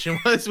distortion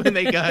was when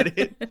they got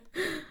it.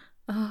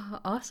 Oh,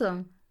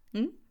 awesome.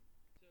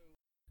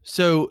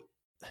 So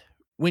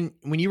when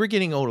you were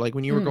getting older, like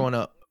when you were growing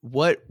up,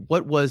 what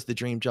was the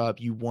dream job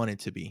you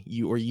wanted to be,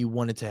 you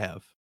wanted to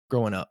have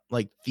growing up,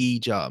 like the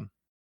job?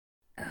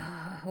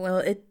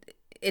 Well,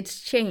 it's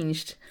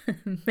changed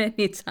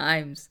many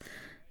times.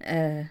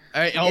 It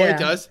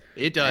does.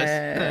 It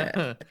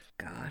does.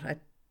 God,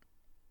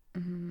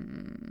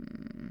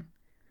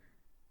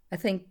 I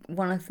think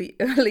one of the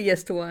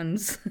earliest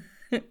ones.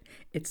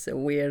 It's so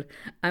weird.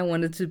 I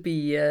wanted to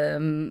be,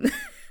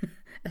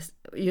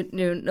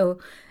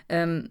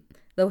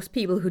 those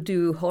people who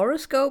do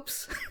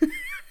horoscopes.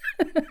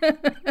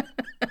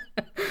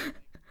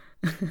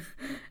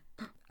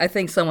 I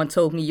think someone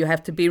told me you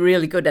have to be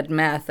really good at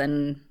math,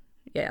 and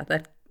yeah,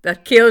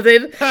 that killed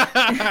it.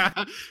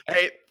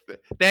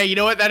 Hey, you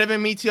know what? That'd have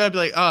been me too. I'd be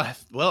like, oh,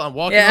 well, I'm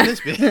walking on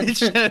this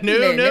bitch.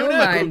 No.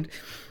 Mind.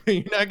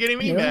 You're not getting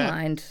me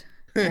mad.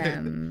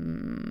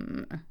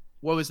 Mind.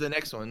 What was the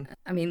next one?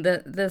 I mean,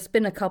 there's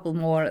been a couple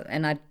more,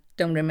 and I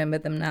don't remember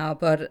them now.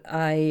 But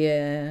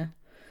I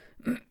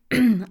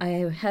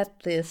had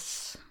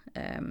this,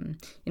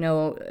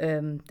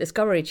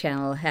 Discovery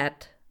Channel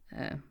had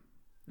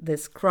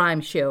this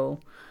crime show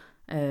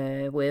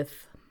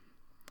with,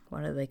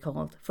 what are they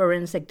called?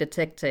 Forensic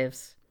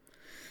detectives.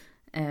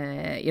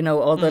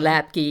 All the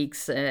lab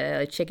geeks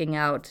checking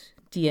out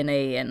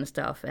DNA and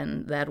stuff,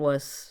 and that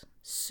was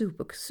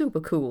super, super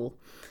cool.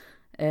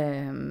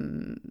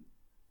 So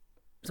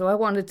I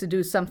wanted to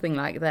do something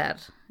like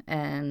that,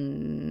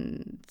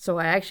 and so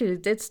I actually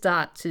did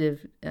start to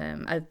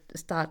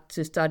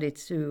study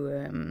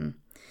to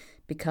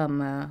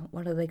become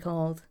what are they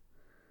called?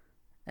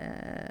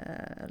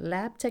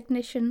 Lab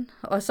technician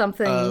or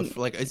something.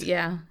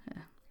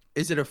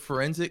 Is it a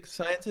forensic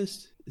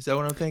scientist? Is that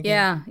what I'm thinking?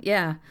 Yeah.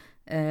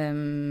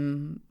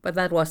 But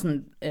that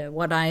wasn't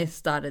what I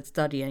started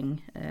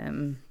studying.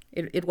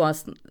 It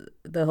was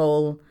the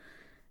whole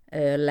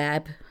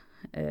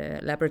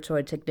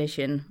laboratory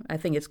technician. I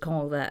think it's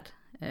called that.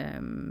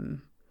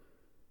 And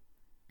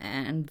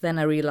then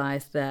I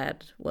realized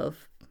that, well,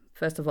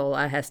 first of all,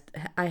 I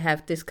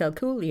have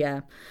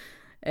dyscalculia,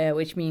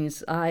 which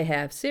means I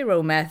have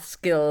zero math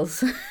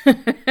skills.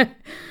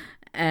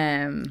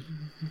 I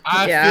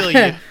feel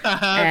you.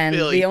 And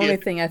the only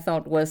thing I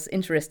thought was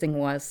interesting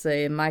was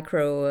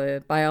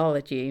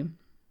microbiology.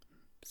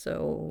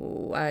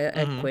 So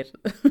I quit.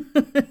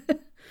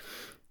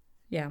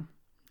 Yeah.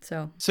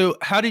 So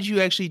how did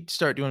you actually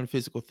start doing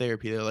physical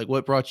therapy though? Like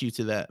what brought you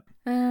to that?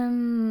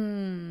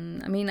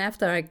 I mean,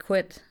 after I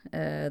quit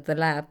the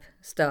lab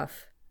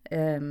stuff,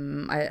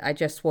 I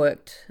just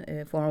worked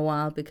for a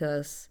while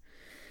because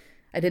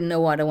I didn't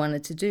know what I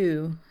wanted to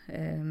do,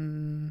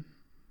 and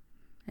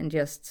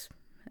just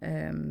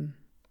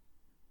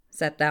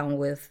sat down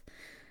with,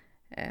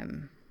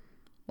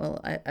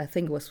 I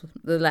think it was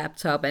the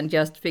laptop, and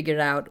just figured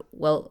out,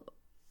 well,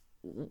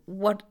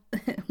 what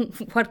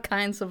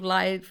kinds of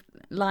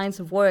lines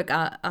of work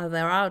are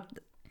there out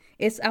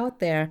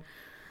there,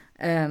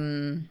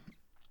 and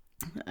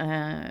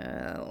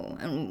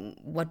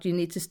what you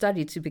need to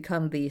study to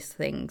become these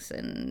things,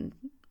 and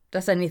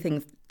does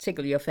anything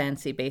tickle your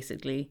fancy,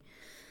 basically.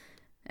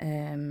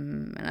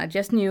 And I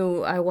just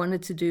knew I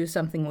wanted to do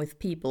something with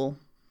people,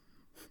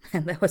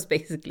 and that was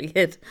basically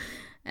it.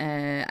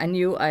 I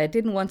knew I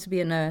didn't want to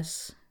be a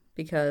nurse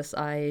because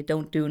I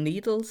don't do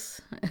needles.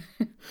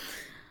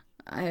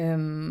 I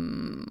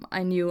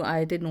knew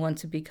I didn't want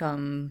to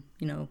become,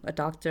 a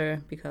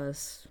doctor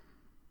because,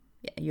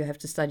 yeah, you have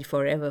to study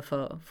forever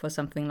for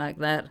something like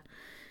that.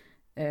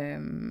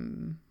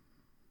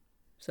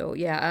 So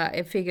yeah,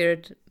 I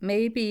figured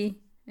maybe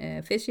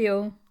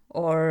physio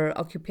or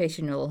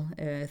occupational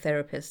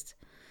therapist.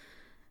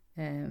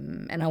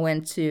 And I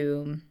went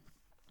to,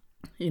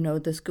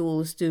 the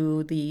schools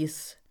do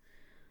these.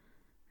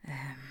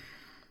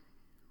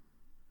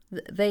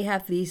 They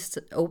have these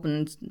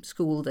open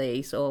school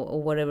days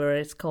or whatever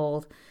it's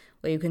called,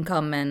 where you can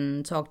come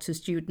and talk to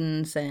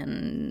students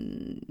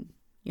and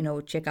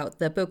check out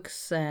their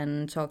books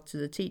and talk to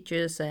the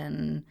teachers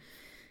and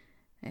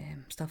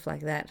stuff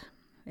like that.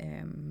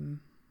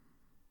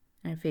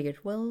 I figured,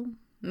 well,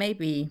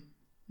 maybe.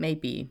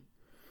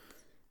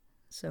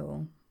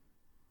 So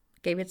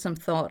gave it some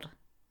thought,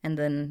 and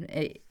then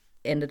it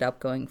ended up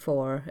going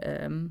for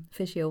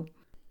physio.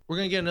 We're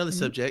going to get another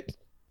subject.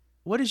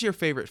 What is your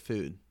favorite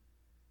food?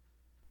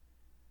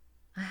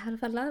 I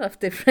have a lot of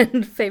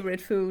different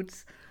favorite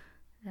foods.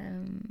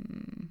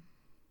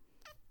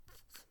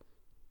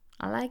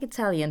 I like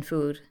Italian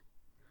food.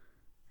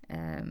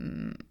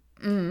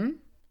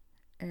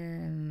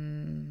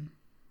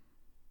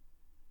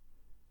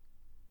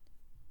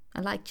 I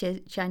like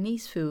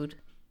Chinese food.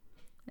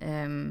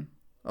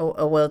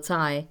 Well,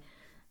 Thai.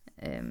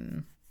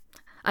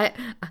 I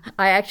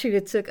actually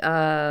took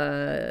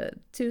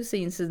 2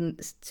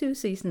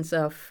 seasons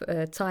of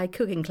Thai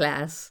cooking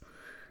class.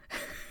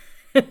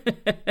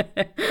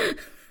 It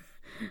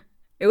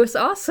was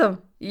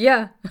awesome.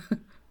 Yeah.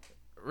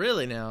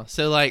 Really now?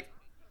 So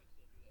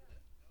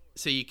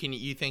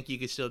you think you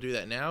could still do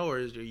that now, or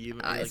is you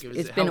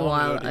it's been a while.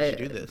 How long ago did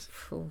you do this?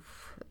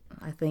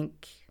 I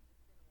think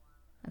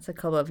that's a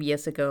couple of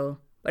years ago,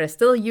 but I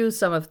still use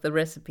some of the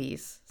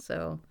recipes,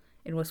 so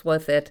it was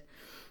worth it.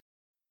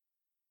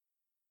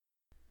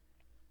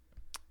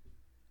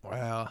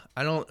 Wow,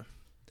 I don't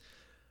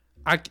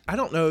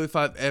know if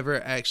I've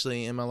ever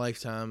actually in my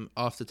lifetime,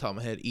 off the top of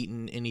my head,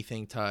 eaten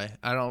anything Thai.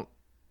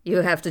 You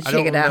have to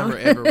check it out. I don't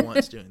remember ever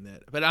once doing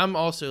that. But I'm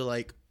also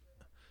like,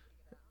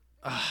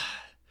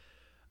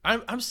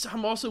 I'm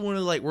also one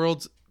of the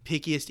world's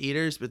pickiest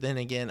eaters. But then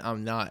again,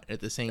 I'm not at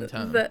the same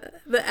time.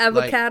 The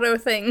avocado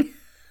thing.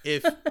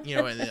 If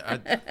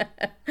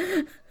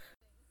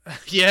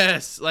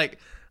yes,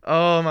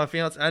 oh, my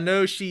fiance, I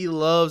know she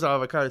loves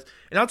avocados,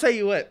 and I'll tell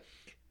you what.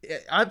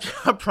 I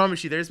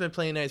promise you, there's been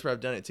plenty of nights where I've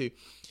done it too.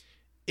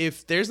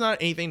 If there's not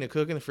anything to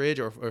cook in the fridge,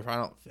 or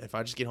if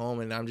I just get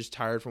home and I'm just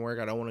tired from work,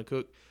 I don't want to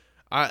cook.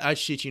 I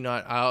shit you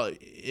not.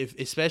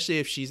 Especially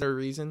if she's her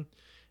reason,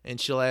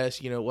 and she'll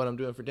ask, what I'm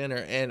doing for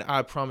dinner, and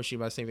I promise you,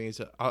 my same thing is,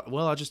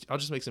 I'll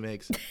just make some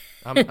eggs.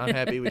 I'm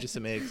happy with just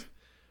some eggs.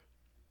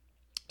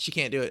 She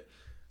can't do it.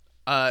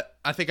 I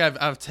think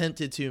I've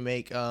tempted to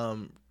make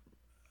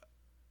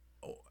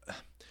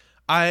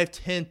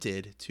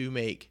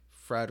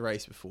fried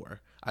rice before.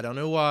 I don't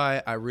know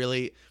why. I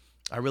really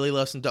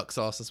love some duck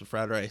sauce and some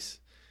fried rice.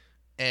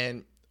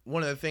 And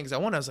one of the things I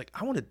was like,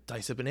 I want to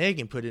dice up an egg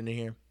and put it in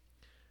here.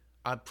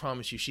 I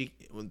promise you,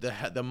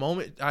 the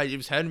moment it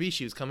was having to be,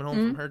 she was coming home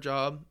from her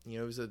job. It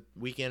was a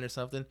weekend or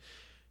something.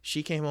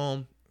 She came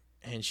home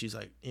and she's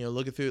like,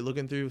 looking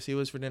through, see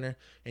what's for dinner.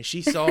 And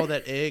she saw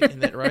that egg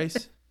and that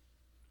rice.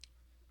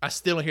 I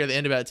still don't hear the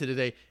end about it to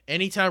today.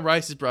 Anytime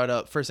rice is brought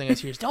up, first thing I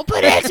hear is, "Don't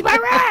put eggs in my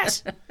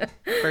rice."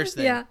 First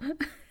thing. Yeah,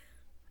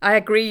 I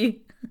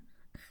agree.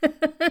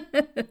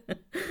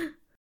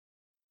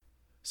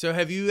 So,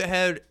 have you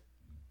had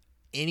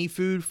any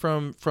food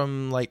from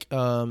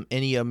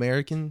any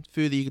American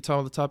food that you could tell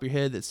on the top of your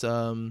head? That's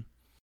I'm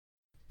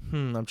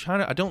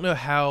trying to. I don't know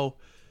how.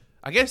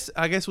 I guess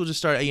we'll just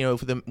start.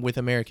 With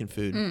American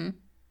food.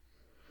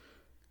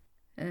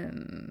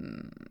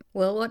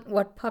 Well,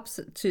 what pops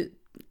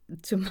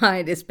to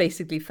mind is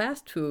basically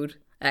fast food,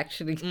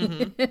 actually.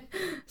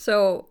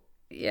 So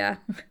yeah,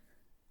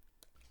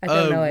 I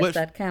don't know if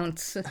that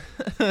counts.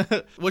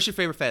 What's your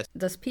favorite fast?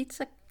 Does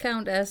pizza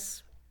count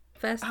as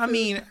fast food? I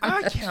mean,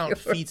 I count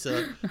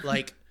pizza.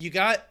 You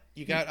got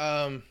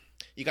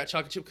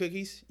chocolate chip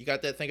cookies. You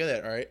got that? Think of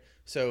that. All right.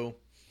 So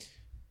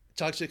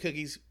chocolate chip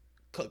cookies,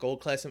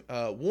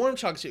 warm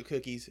chocolate chip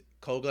cookies,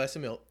 cold glass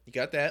of milk. You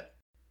got that.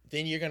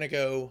 Then you're gonna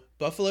go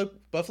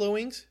buffalo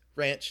wings,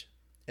 ranch,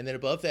 and then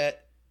above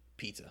that,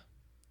 pizza.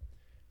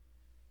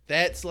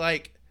 That's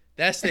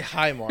the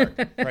high mark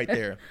right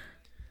there.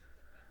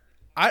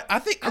 I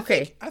think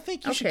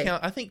you should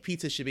count. I think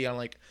pizza should be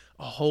on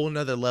a whole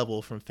nother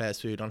level from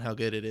fast food on how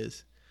good it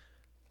is.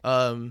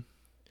 I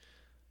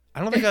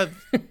don't think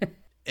I've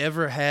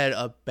ever had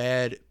a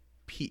bad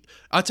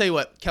I'll tell you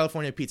what,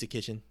 California Pizza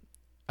Kitchen.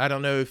 I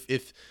don't know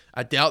if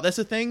I doubt that's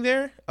a thing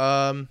there.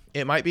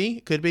 It might be,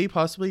 could be,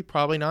 possibly,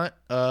 probably not.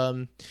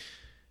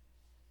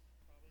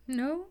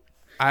 No.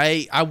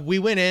 We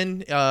went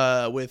in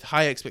with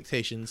high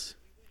expectations,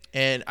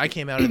 and I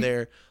came out of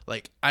there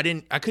I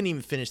couldn't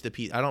even finish the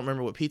pizza. I don't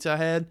remember what pizza I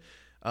had,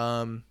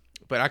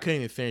 but I couldn't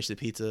even finish the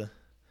pizza.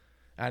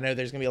 I know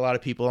there's gonna be a lot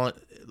of people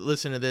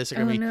listening to this are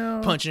gonna be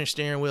punching their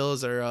steering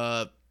wheels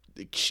or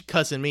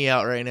cussing me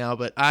out right now,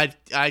 but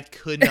I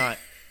could not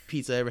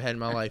pizza I ever had in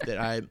my life that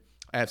I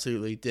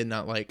absolutely did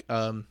not like.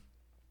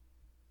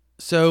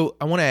 So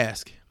I want to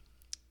ask,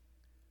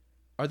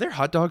 are there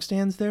hot dog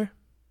stands there?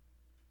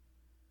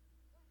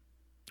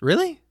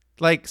 Really?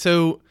 Like,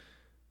 so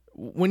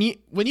when you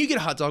get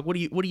a hot dog, what do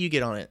you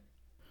get on it?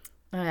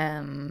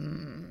 I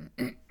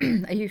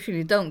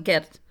usually don't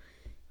get,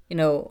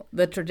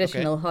 the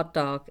traditional hot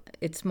dog.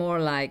 It's more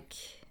like,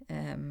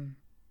 I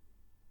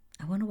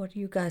wonder what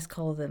you guys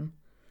call them.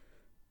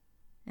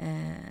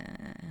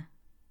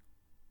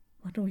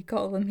 What do we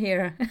call them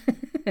here?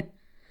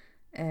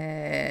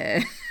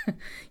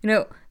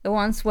 The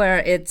ones where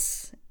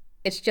it's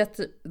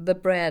just the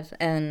bread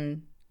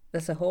and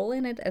there's a hole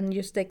in it and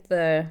you stick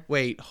the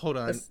hold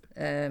on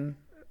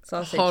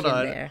sausage in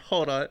there.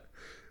 Hold on.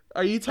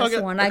 Are you talking?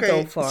 That's the one I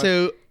go for.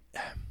 So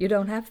you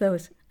don't have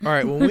those. All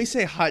right. When we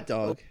say hot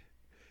dog,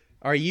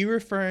 are you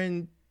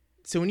referring?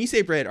 So when you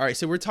say bread, all right.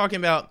 So we're talking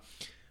about.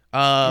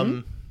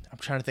 I'm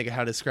trying to think of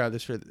how to describe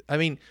this.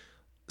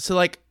 So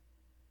like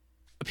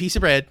a piece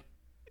of bread,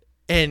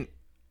 and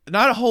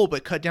not a whole,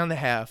 but cut down to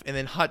half, and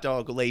then hot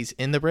dog lays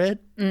in the bread.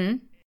 Mm-hmm.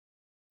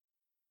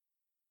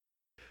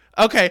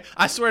 Okay,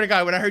 I swear to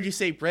God, when I heard you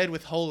say bread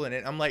with hole in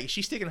it, I'm like, is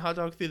she sticking a hot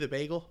dog through the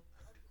bagel?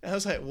 And I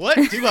was like, what?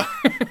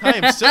 I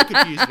am so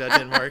confused about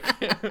Denmark.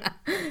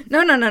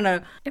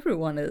 No.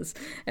 Everyone is.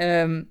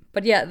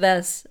 But yeah,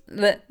 there's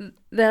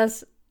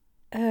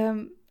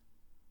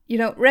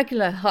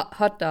regular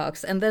hot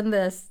dogs, and then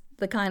there's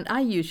the kind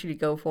I usually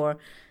go for,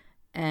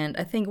 and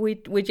I think we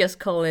just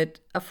call it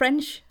a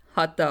French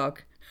hot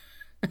dog.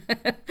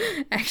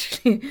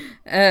 Actually,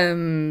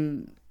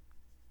 and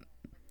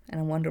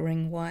I'm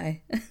wondering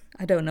why.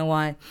 I don't know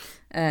why,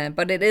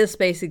 but it is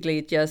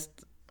basically just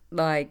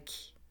like,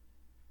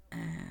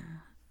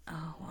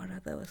 what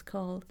are those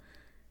called?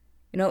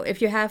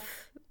 If you have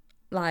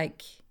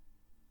like,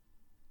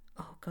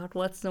 oh God,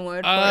 what's the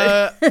word for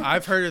it?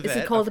 I've heard of that. Is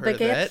it called a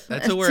baguette?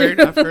 That's a word.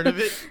 I've heard of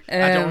it.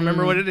 I don't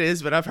remember what it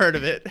is, but I've heard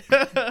of it.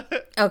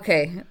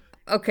 Okay,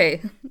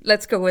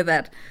 let's go with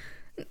that.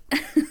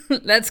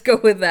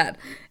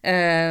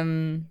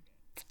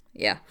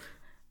 Yeah.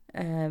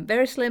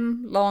 Very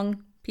slim,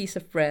 long piece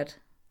of bread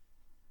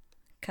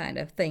kind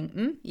of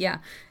thing. Yeah.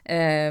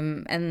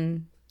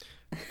 And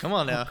come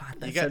on now. Oh God,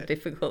 that's so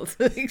difficult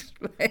to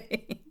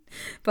explain.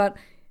 But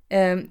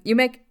you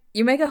make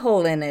a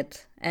hole in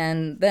it,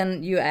 and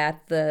then you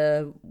add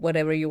the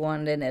whatever you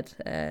want in it,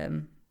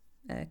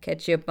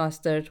 ketchup,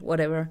 mustard,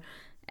 whatever,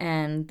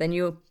 and then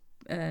you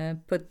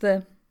put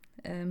the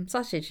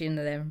sausage in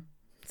there.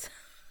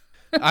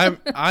 I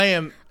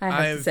am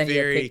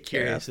very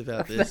curious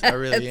about this. I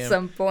really am. At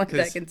some point,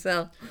 I can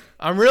tell.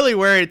 I'm really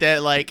worried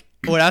that, like,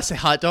 when I say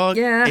hot dog,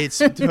 yeah, it's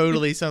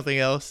totally something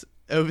else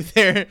over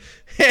there.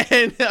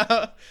 And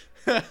no,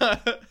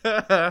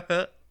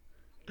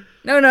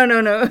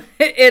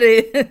 it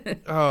is.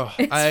 Oh,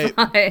 it's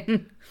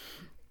fine.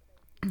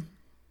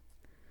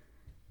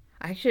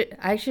 I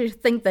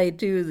should think they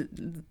do.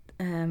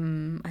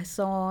 I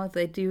saw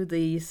they do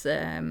these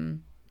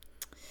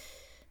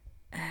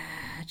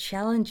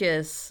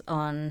challenges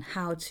on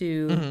how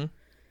to,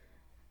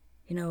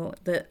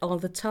 all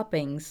the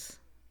toppings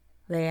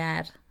they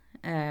add.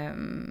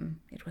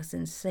 It was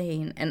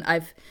insane, and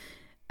I've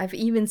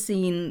even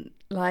seen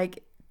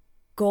like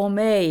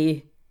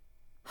gourmet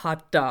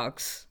hot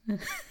dogs,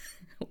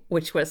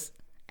 which was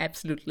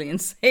absolutely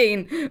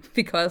insane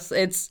because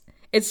it's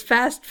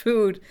fast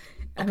food.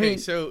 I mean,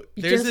 so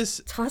you there's just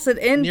this toss it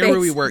in near basically. where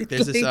we work.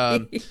 There's this.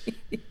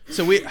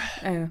 So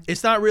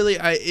it's not really.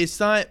 It's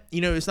not.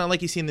 It's not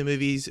like you see in the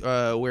movies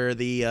where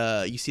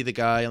you see the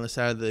guy on the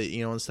side of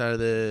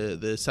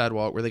the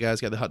sidewalk where the guy's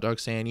got the hot dog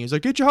stand. He's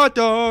like, "Get your hot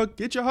dog!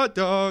 Get your hot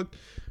dog!"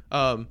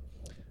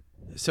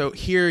 So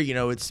here,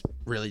 it's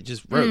really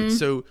just roads.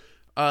 So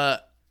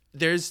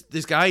there's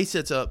this guy he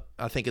sets up.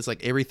 I think it's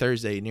like every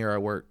Thursday near our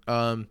work.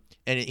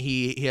 And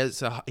he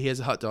has a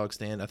hot dog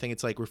stand. I think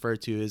it's like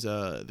referred to as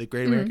the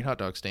Great American Hot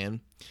Dog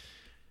Stand.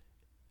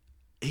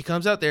 He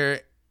comes out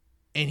there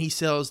and he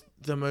sells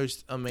the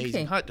most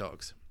amazing hot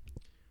dogs.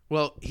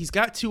 Well, he's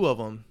got two of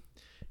them,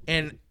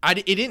 and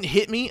it didn't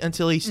hit me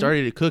until he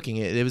started cooking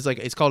it. It was like,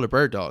 it's called a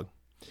bird dog.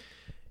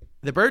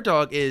 The bird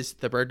dog is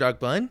the bird dog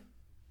bun,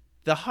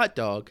 the hot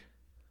dog,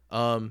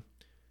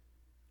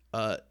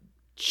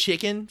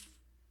 chicken.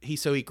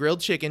 He grilled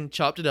chicken,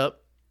 chopped it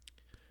up.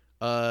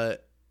 I'm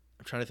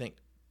trying to think.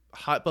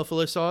 Hot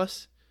buffalo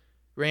sauce,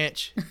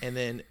 ranch, and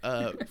then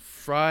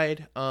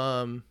fried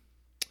onions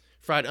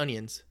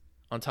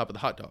on top of the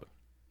hot dog.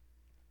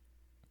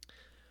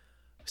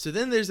 So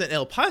then there's an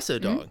El Paso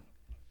dog.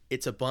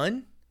 It's a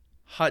bun,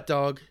 hot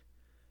dog,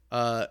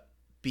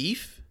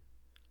 beef,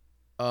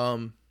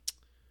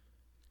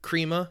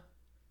 crema,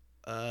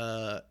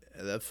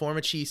 the form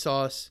of cheese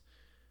sauce,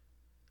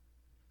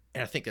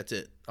 and I think that's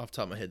it. Off the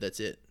top of my head,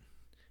 that's it.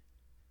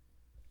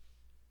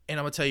 And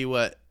I'm gonna tell you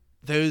what.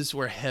 Those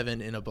were heaven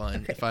in a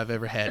bun if I've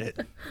ever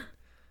had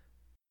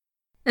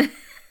it.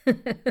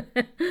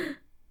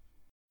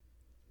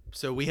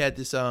 So we had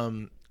this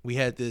the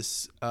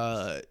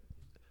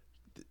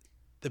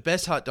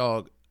best hot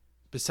dog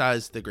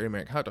besides the Great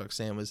American Hot Dog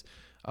Stand was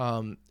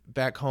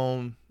back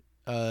home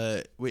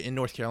in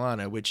North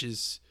Carolina, which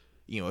is,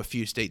 a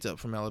few states up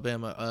from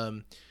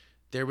Alabama.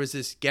 There was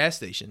this gas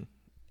station,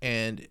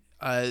 and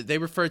they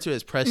refer to it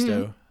as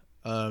Presto.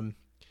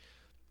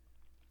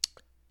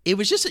 It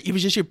was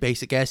just your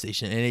basic gas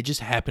station, and it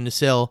just happened to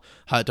sell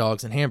hot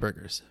dogs and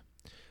hamburgers.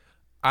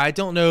 I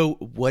don't know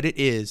what it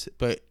is,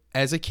 but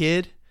as a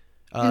kid,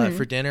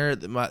 for dinner,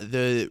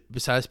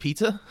 besides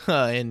pizza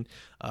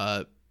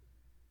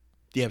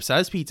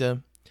besides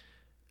pizza,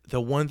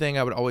 the one thing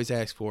I would always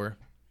ask for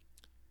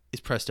is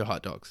Presto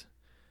hot dogs.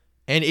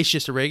 And it's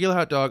just a regular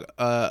hot dog,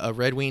 a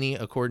red weenie,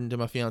 according to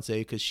my fiance,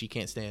 because she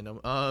can't stand them.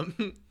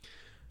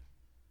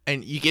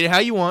 And you get it how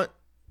you want.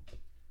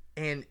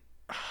 And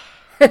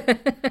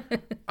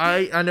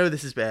I know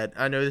this is bad.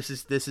 I know this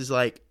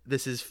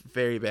is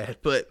very bad.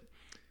 But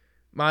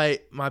my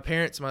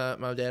parents,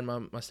 my dad,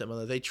 my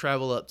stepmother, they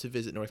travel up to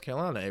visit North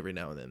Carolina every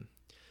now and then.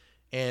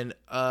 And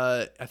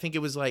I think it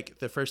was like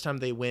the first time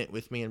they went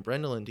with me and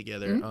Brendolyn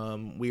together. I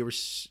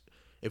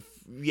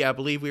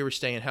believe we were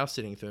staying house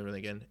sitting through them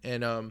again.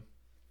 And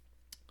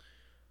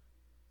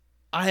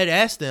I had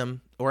asked them,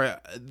 or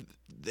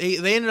they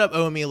ended up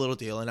owing me a little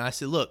deal, and I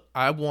said, "Look,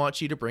 I want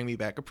you to bring me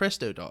back a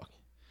Presto dog."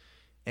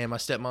 And my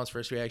stepmom's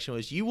first reaction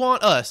was, "You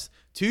want us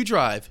to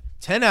drive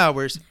 10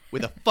 hours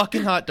with a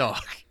fucking hot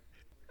dog?"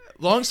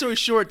 Long story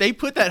short, they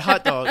put that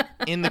hot dog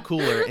in the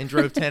cooler and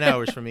drove 10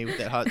 hours for me with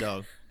that hot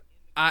dog.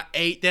 I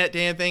ate that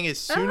damn thing as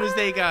soon as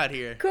they got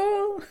here.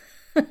 Cool.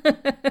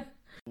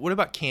 What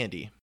about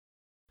candy?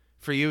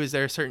 For you, is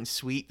there a certain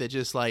sweet that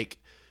just like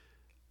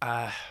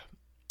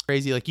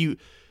crazy? Like you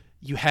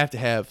have to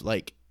have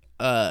like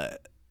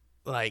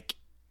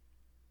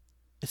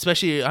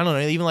especially, I don't know,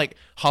 even like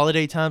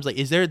holiday times, like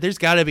there's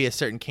got to be a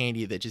certain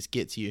candy that just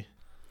gets you.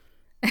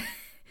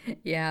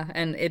 Yeah,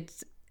 and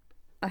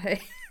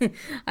I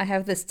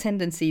have this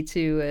tendency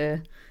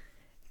to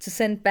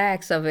send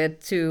bags of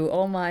it to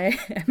all my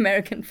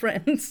American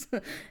friends,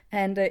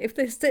 and if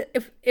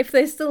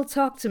they still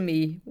talk to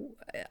me,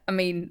 I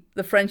mean,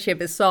 the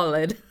friendship is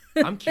solid.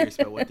 I'm curious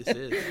about what this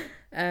is.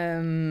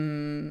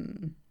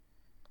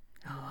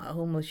 I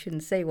almost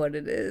shouldn't say what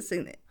it is.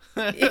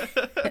 I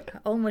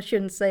almost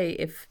shouldn't say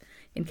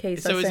in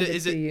case I send it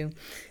to you.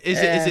 Is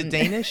it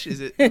Danish?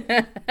 Is it? I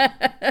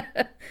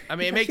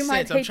mean, it makes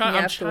sense. I'm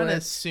trying to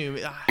assume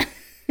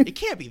it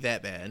can't be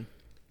that bad.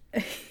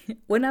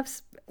 When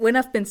I've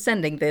been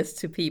sending this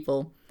to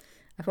people,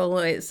 I've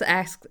always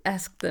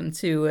asked them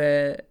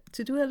to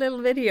do a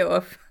little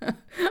video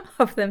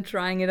of them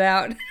trying it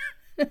out.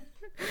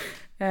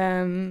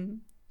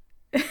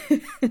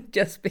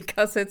 Just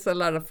because it's a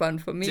lot of fun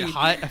for me. Is it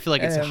hot? I feel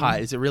like it's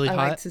hot. Is it really hot?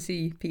 I like to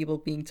see people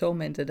being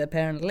tormented,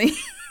 apparently.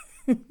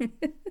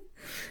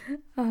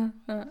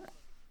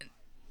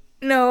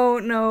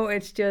 No,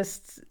 it's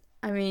just,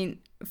 I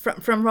mean,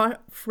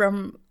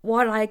 from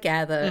what I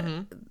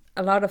gather,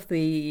 a lot of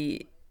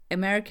the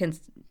American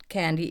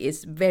candy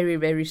is very,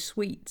 very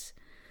sweet.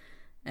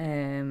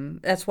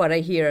 That's what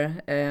I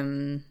hear. I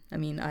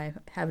mean, I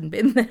haven't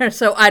been there,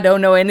 so I don't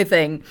know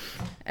anything.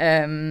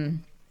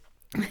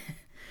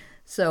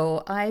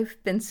 So I've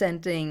been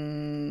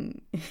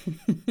sending.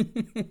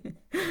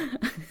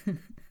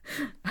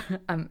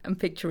 I'm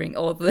picturing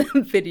all the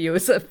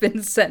videos I've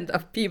been sent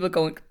of people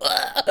going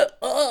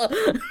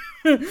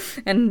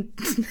and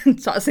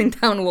tossing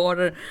down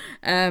water.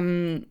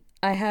 I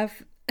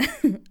have,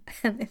 and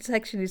it's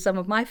actually some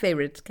of my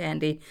favorite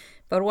candy,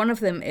 but one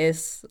of them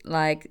is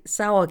like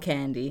sour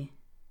candy,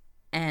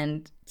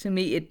 and to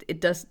me it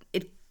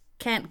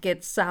can't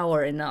get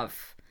sour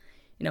enough.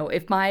 You know,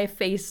 if my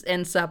face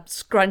ends up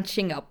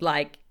scrunching up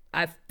like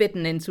I've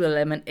bitten into a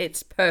lemon,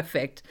 it's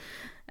perfect.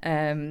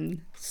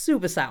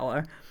 Super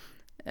sour.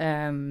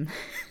 And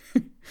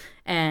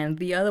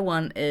the other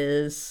one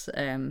is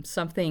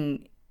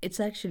something, it's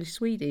actually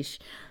Swedish.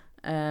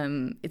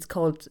 It's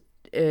called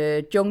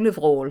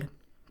Djungelvrål.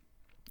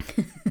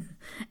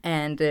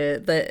 And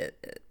the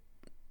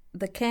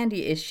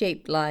candy is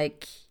shaped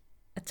like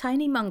a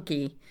tiny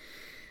monkey.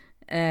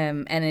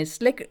 And it's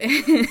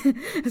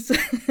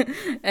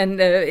and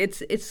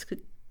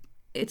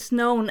it's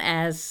known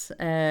as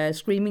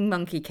screaming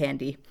monkey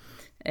candy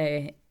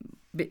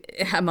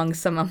among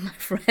some of my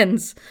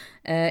friends.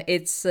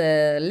 It's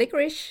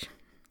licorice.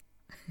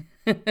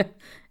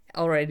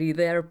 Already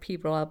there,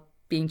 people are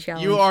being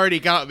challenged. You already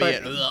got me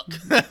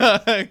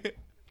at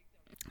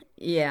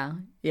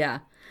yeah,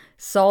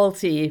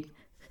 salty.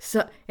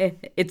 So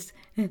it's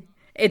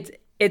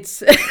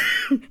it's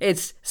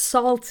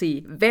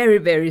salty, very,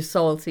 very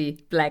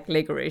salty black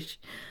licorice.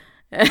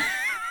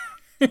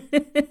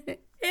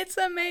 It's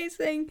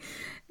amazing.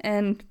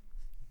 And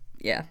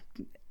yeah,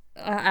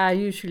 I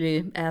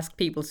usually ask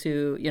people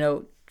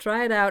to,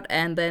 try it out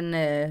and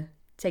then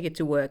take it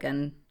to work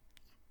and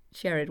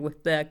share it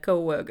with their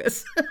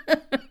co-workers.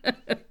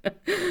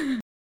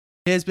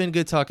 It has been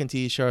good talking to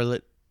you,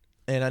 Charlotte.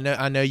 And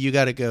I know you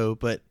got to go,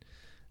 but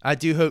I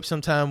do hope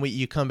sometime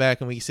you come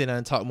back and we can sit down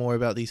and talk more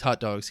about these hot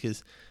dogs,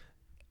 because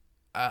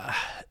I'm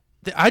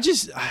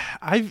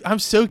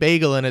so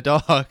bagel in a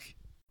dog.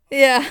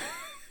 Yeah.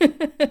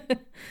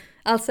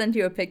 I'll send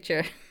you a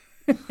picture.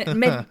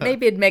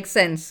 Maybe it makes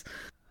sense.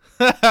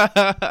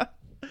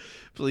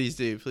 Please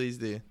do. Please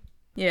do.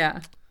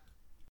 Yeah.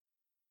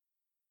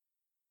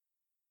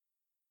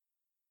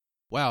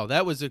 Wow,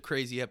 that was a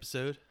crazy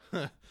episode.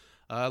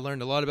 I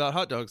learned a lot about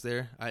hot dogs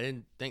there. I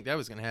didn't think that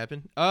was going to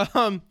happen.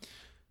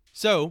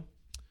 So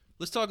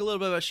let's talk a little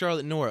bit about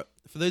Charlotte Norup.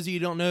 For those of you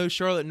who don't know,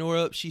 Charlotte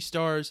Norup, she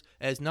stars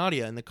as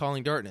Nadia in The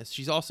Calling Darkness.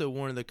 She's also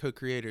one of the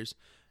co-creators.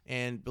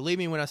 And believe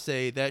me when I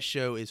say that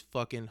show is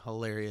fucking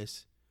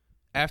hilarious.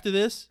 After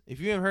this, if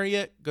you haven't heard it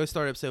yet, go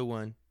start episode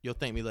 1. You'll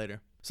thank me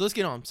later. So let's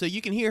get on. So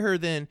you can hear her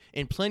then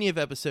in plenty of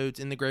episodes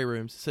in the Grey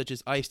Rooms, such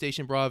as Ice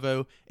Station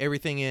Bravo,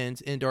 Everything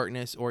Ends, In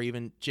Darkness, or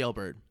even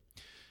Jailbird.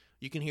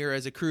 You can hear her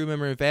as a crew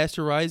member in Vast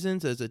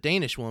Horizons, as a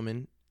Danish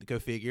woman, go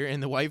figure,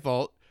 in The White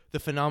Vault, The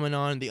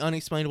Phenomenon, The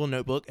Unexplainable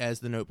Notebook, as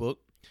The Notebook.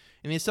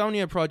 In the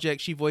Insomnia Project,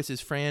 she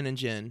voices Fran and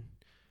Jen.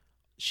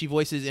 She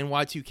voices in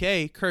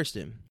Y2K,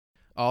 Kirsten.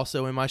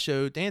 Also in my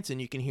show, Dancing,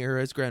 you can hear her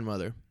as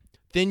grandmother.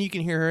 Then you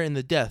can hear her in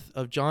The Death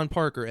of John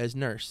Parker as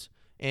nurse,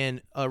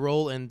 and a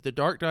role in The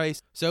Dark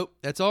Dice. So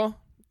that's all.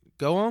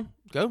 Go on.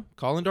 Go.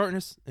 Calling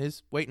Darkness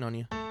is waiting on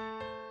you.